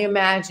can only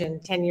imagine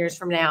 10 years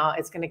from now,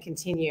 it's going to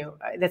continue.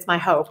 That's my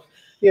hope.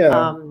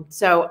 Yeah.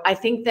 So I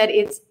think that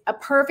it's a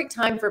perfect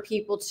time for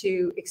people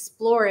to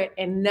explore it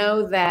and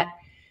know that,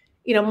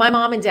 you know, my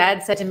mom and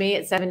dad said to me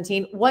at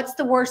 17, what's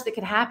the worst that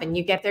could happen?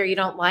 You get there, you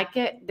don't like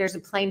it. There's a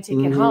plane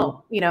ticket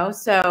home, you know?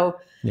 So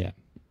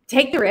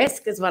take the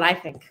risk is what I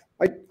think.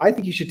 I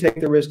think you should take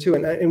the risk too.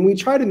 And we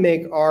try to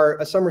make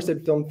a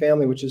Somerset film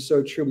family, which is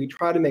so true. We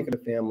try to make it a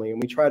family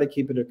and we try to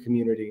keep it a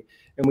community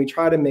and we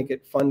try to make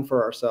it fun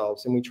for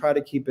ourselves and we try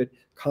to keep it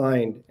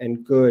kind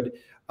and good.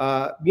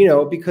 You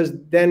know, because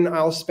then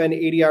I'll spend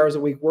 80 hours a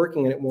week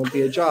working and it won't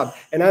be a job.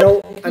 And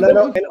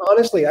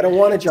honestly, I don't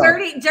want a job.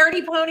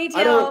 Dirty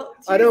ponytail.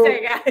 I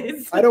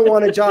don't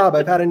want a job.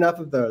 I've had enough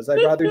of those.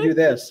 I'd rather do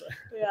this.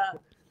 Yeah.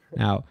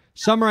 Now,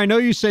 Summer, I know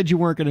you said you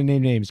weren't going to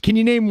name names. Can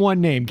you name one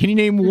name? Can you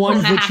name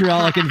one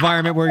vitriolic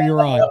environment where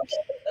you're on?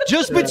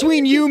 Just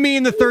between you, me,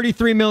 and the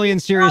 33 million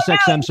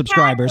SiriusXM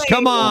subscribers.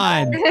 Come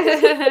on.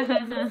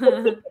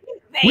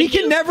 We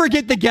can never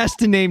get the guests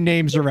to name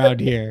names around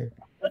here.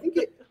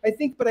 I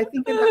think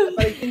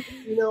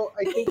you know,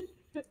 I think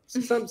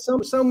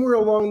somewhere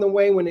along the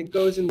way when it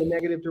goes in the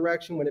negative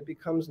direction, when it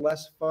becomes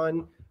less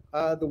fun,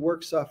 the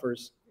work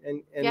suffers.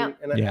 And I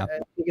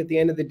think at the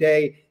end of the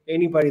day,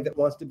 anybody that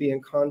wants to be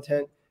in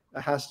content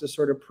has to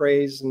sort of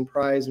praise and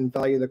prize and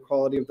value the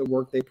quality of the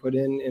work they put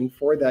in. And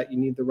for that, you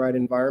need the right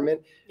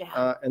environment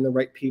and the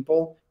right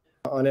people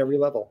on every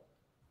level.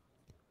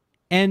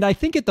 And I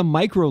think at the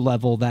micro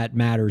level that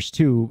matters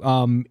too.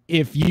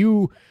 If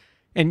you,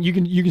 and you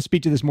can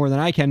speak to this more than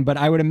I can, but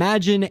I would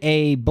imagine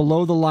a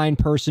below the line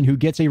person who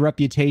gets a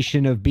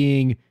reputation of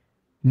being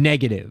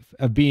negative,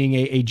 of being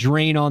a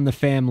drain on the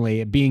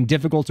family, of being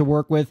difficult to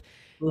work with.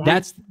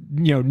 That's,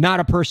 not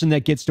a person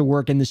that gets to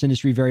work in this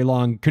industry very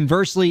long.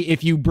 Conversely,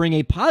 if you bring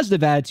a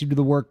positive attitude to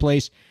the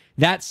workplace,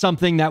 that's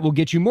something that will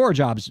get you more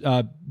jobs.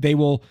 They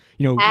will,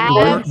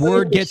 the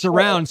word gets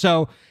around.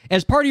 So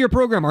as part of your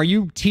program, are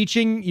you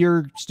teaching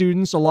your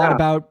students a lot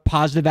about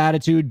positive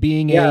attitude,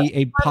 being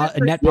a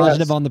net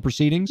positive on the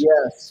proceedings?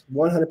 Yes,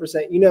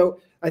 100%.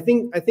 I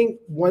think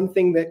one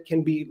thing that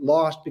can be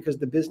lost because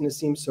the business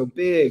seems so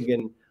big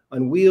and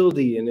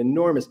unwieldy and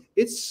enormous,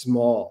 it's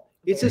small.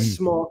 It's a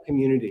small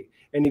community.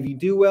 And if you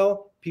do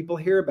well, people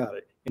hear about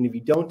it. And if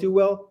you don't do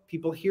well,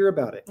 people hear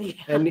about it. Yeah.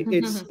 And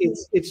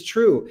it's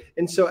true.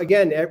 And so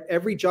again,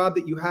 every job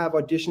that you have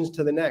auditions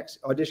for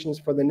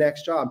the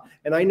next job.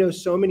 And I know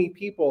so many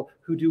people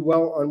who do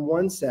well on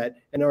one set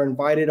and are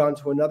invited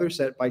onto another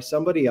set by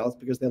somebody else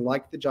because they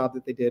like the job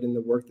that they did and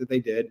the work that they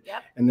did.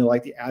 Yep. And they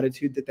like the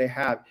attitude that they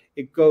have.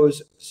 It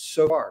goes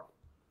so far.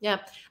 Yeah.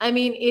 I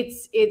mean,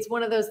 it's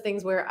one of those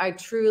things where I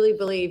truly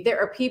believe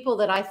there are people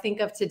that I think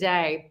of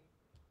today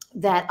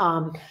that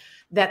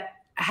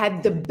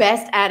had the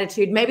best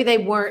attitude. Maybe they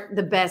weren't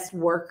the best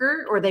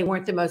worker or they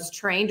weren't the most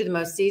trained or the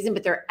most seasoned,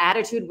 but their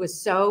attitude was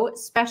so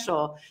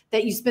special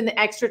that you spend the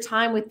extra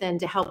time with them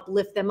to help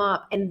lift them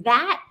up. And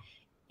that,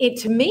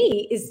 to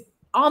me, is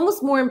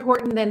almost more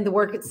important than the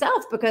work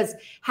itself, because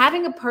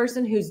having a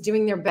person who's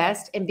doing their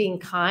best and being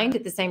kind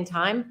at the same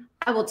time,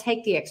 I will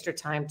take the extra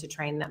time to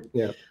train them.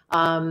 Yeah.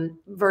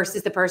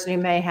 Versus the person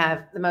who may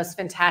have the most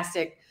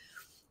fantastic,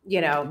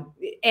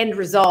 end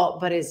result,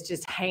 but is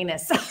just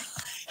heinous.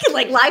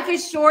 Like, life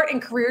is short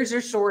and careers are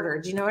shorter.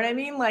 Do you know what I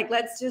mean? Like,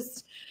 let's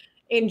just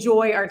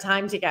enjoy our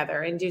time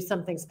together and do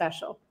something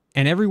special.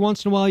 And every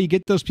once in a while, you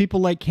get those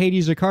people like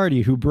Katie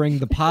Zaccardi who bring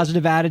the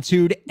positive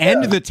attitude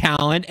and the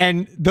talent.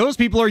 And those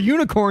people are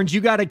unicorns.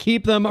 You got to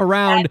keep them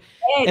around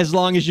as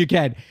long as you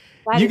can.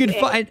 You can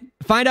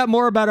find out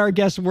more about our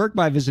guest's work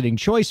by visiting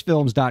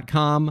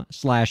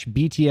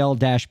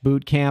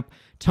choicefilms.com/BTL-bootcamp.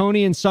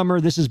 Tony and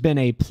Summer, this has been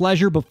a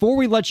pleasure. Before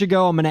we let you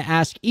go, I'm going to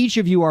ask each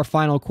of you our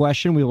final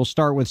question. We will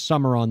start with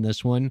Summer on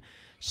this one.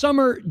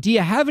 Summer, do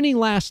you have any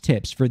last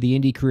tips for the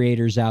indie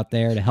creators out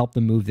there to help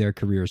them move their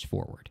careers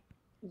forward?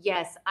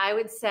 Yes, I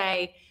would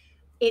say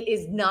it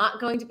is not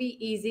going to be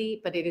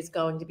easy, but it is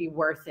going to be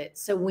worth it.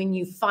 So when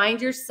you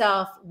find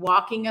yourself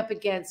walking up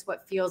against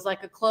what feels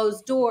like a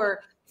closed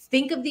door,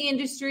 think of the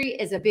industry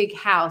as a big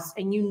house,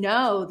 and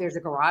there's a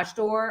garage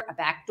door, a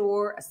back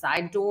door, a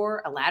side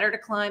door, a ladder to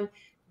climb.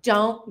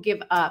 Don't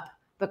give up,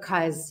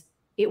 because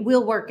it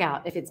will work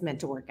out if it's meant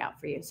to work out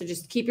for you. So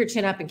just keep your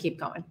chin up and keep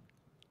going.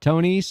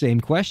 Tony,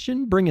 same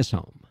question. Bring us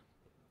home.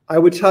 I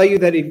would tell you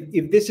that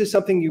if this is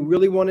something you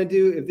really want to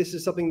do, if this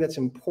is something that's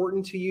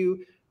important to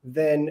you,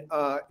 then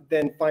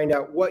find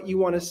out what you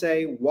want to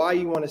say, why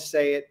you want to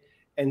say it,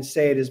 and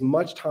say it as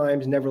much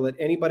times. Never let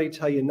anybody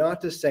tell you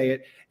not to say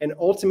it. And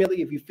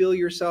ultimately, if you feel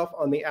yourself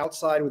on the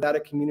outside without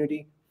a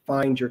community,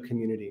 find your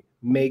community,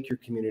 make your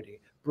community,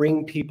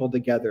 bring people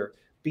together.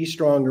 Be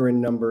stronger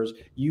in numbers.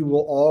 You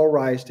will all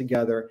rise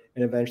together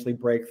and eventually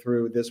break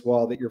through this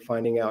wall that you're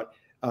finding out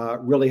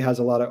really has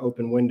a lot of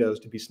open windows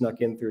to be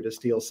snuck in through to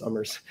steal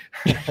Summers.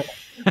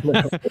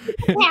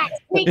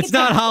 It's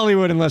not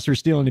Hollywood unless we're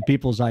stealing the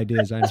people's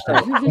ideas. I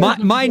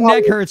understand. My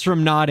neck hurts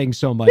from nodding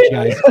so much,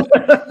 guys.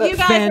 You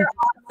guys are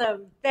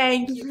awesome.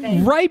 Thank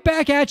you. Right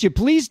back at you.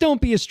 Please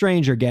don't be a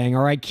stranger, gang.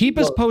 All right. Keep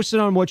us posted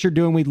on what you're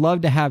doing. We'd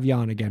love to have you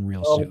on again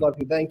real soon. We'd love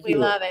you. Thank you. We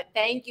love it.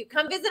 Thank you.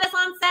 Come visit us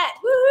on set.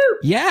 Woohoo!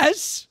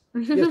 Yes.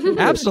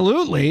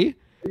 Absolutely.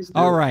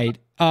 All right.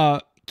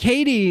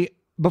 Katie,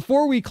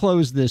 before we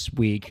close this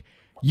week,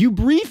 you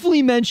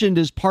briefly mentioned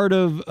as part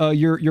of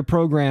your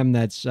program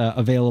that's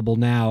available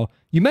now,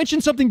 you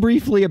mentioned something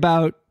briefly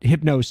about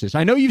hypnosis.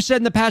 I know you've said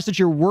in the past that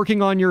you're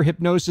working on your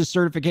hypnosis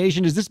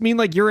certification. Does this mean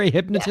like you're a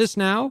hypnotist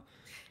now?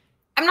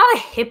 I'm not a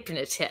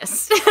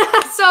hypnotist.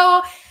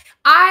 So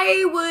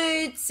I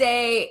would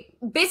say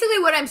basically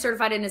what I'm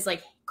certified in is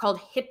like called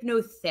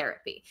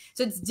hypnotherapy.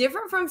 So it's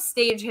different from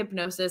stage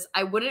hypnosis.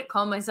 I wouldn't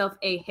call myself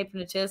a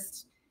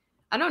hypnotist.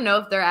 I don't know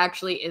if there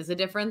actually is a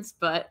difference,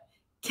 but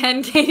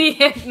can Katie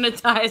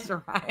hypnotize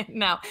Ryan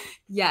now?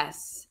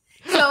 Yes.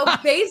 So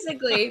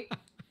basically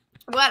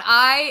what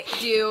I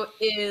do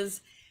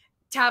is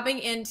tapping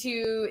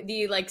into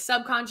the like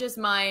subconscious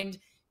mind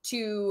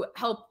to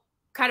help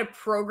kind of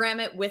program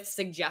it with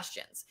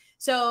suggestions.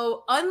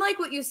 So unlike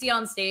what you see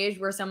on stage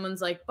where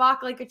someone's like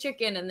balk like a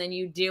chicken and then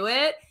you do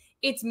it,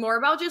 it's more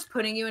about just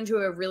putting you into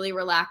a really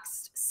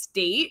relaxed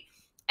state.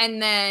 And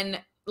then,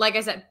 like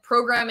I said,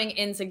 programming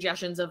in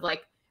suggestions of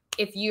like,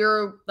 if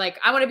you're like,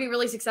 I want to be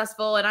really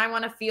successful and I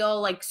want to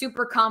feel like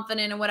super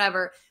confident and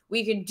whatever,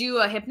 we could do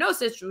a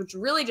hypnosis, which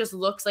really just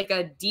looks like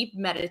a deep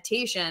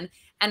meditation.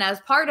 And as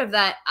part of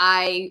that,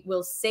 I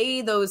will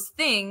say those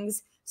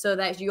things so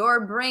that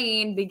your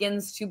brain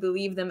begins to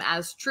believe them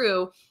as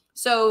true.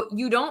 So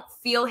you don't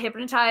feel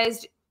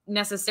hypnotized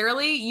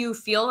necessarily you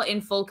feel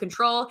in full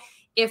control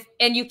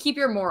and you keep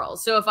your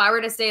morals. So if I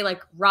were to say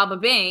like rob a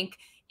bank,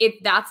 if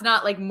that's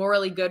not like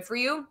morally good for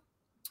you,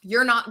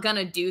 you're not going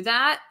to do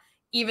that.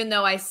 Even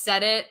though I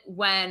said it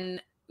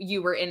when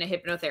you were in a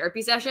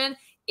hypnotherapy session,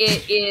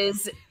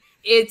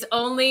 it's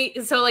only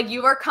so like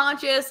you are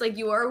conscious, like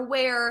you are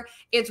aware.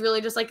 It's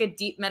really just like a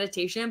deep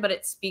meditation, but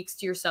it speaks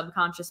to your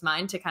subconscious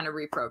mind to kind of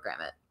reprogram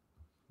it.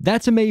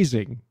 That's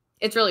amazing.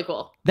 It's really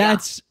cool.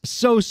 That's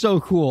so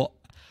cool.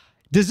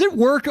 Does it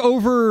work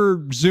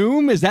over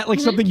Zoom? Is that like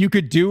something you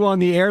could do on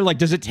the air? Like,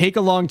 does it take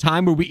a long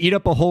time? Would we eat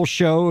up a whole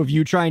show of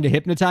you trying to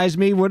hypnotize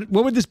me? What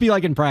would this be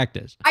like in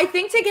practice? I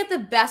think to get the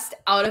best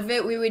out of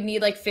it, we would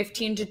need like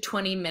 15 to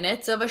 20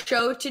 minutes of a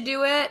show to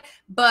do it.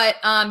 But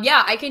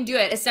yeah, I can do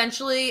it.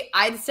 Essentially,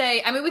 I'd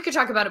say, I mean, we could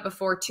talk about it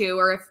before too,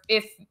 or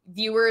if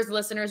viewers,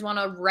 listeners want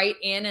to write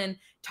in and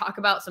talk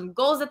about some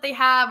goals that they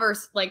have or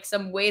like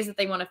some ways that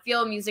they want to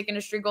feel, music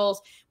industry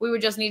goals, we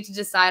would just need to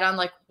decide on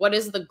like, what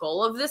is the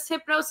goal of this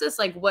hypnosis?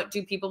 Like, what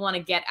do people want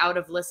to get out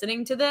of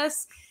listening to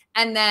this?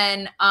 And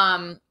then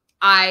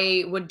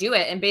I would do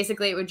it. And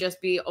basically it would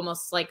just be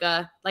almost like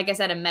like I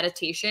said, a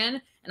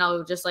meditation, and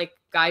I'll just like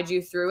guide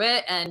you through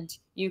it, and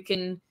you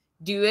can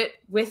do it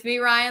with me,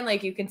 Ryan.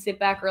 Like you can sit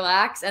back,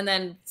 relax, and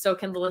then so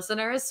can the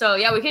listeners. So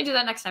yeah, we can do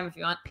that next time if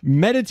you want.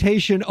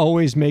 Meditation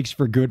always makes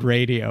for good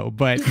radio,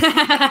 but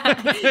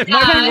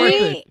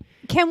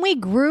can we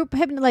group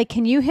like,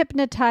 can you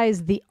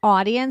hypnotize the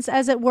audience,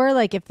 as it were?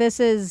 Like if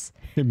this is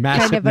mass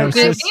kind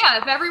hypnosis.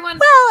 If everyone,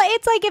 well,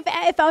 it's like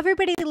if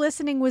everybody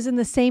listening was in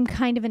the same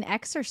kind of an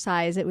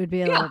exercise, it would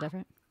be a little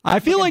different.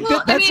 I feel like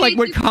that's like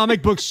what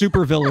comic book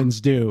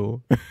supervillains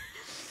do.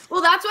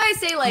 Well, that's why I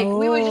say like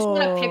we would just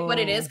want to pick what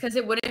it is, because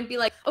it wouldn't be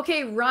like,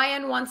 okay,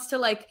 Ryan wants to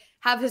like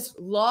have his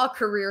law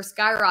career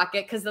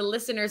skyrocket, because the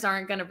listeners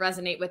aren't going to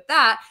resonate with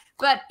that.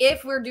 But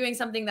if we're doing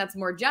something that's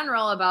more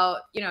general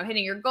about, you know,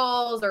 hitting your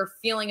goals or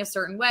feeling a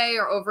certain way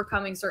or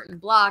overcoming certain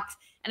blocks,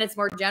 and it's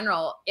more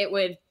general, it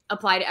would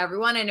apply to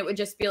everyone. And it would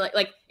just be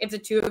like if the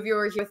two of you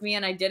were here with me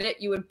and I did it,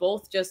 you would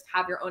both just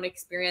have your own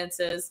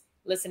experiences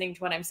listening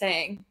to what I'm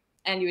saying,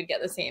 and you would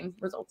get the same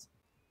results.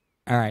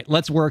 All right,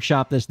 let's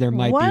workshop this. There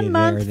might be 1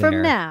 month there.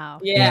 from now.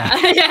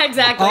 Yeah, yeah,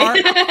 exactly.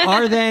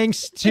 Our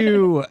thanks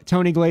to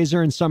Tony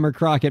Glazer and Summer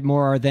Crockett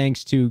Moore. Our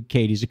thanks to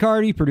Katie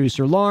Zaccardi,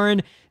 producer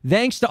Lauren.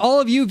 Thanks to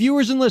all of you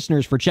viewers and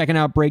listeners for checking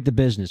out Break the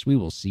Business. We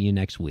will see you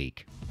next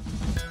week.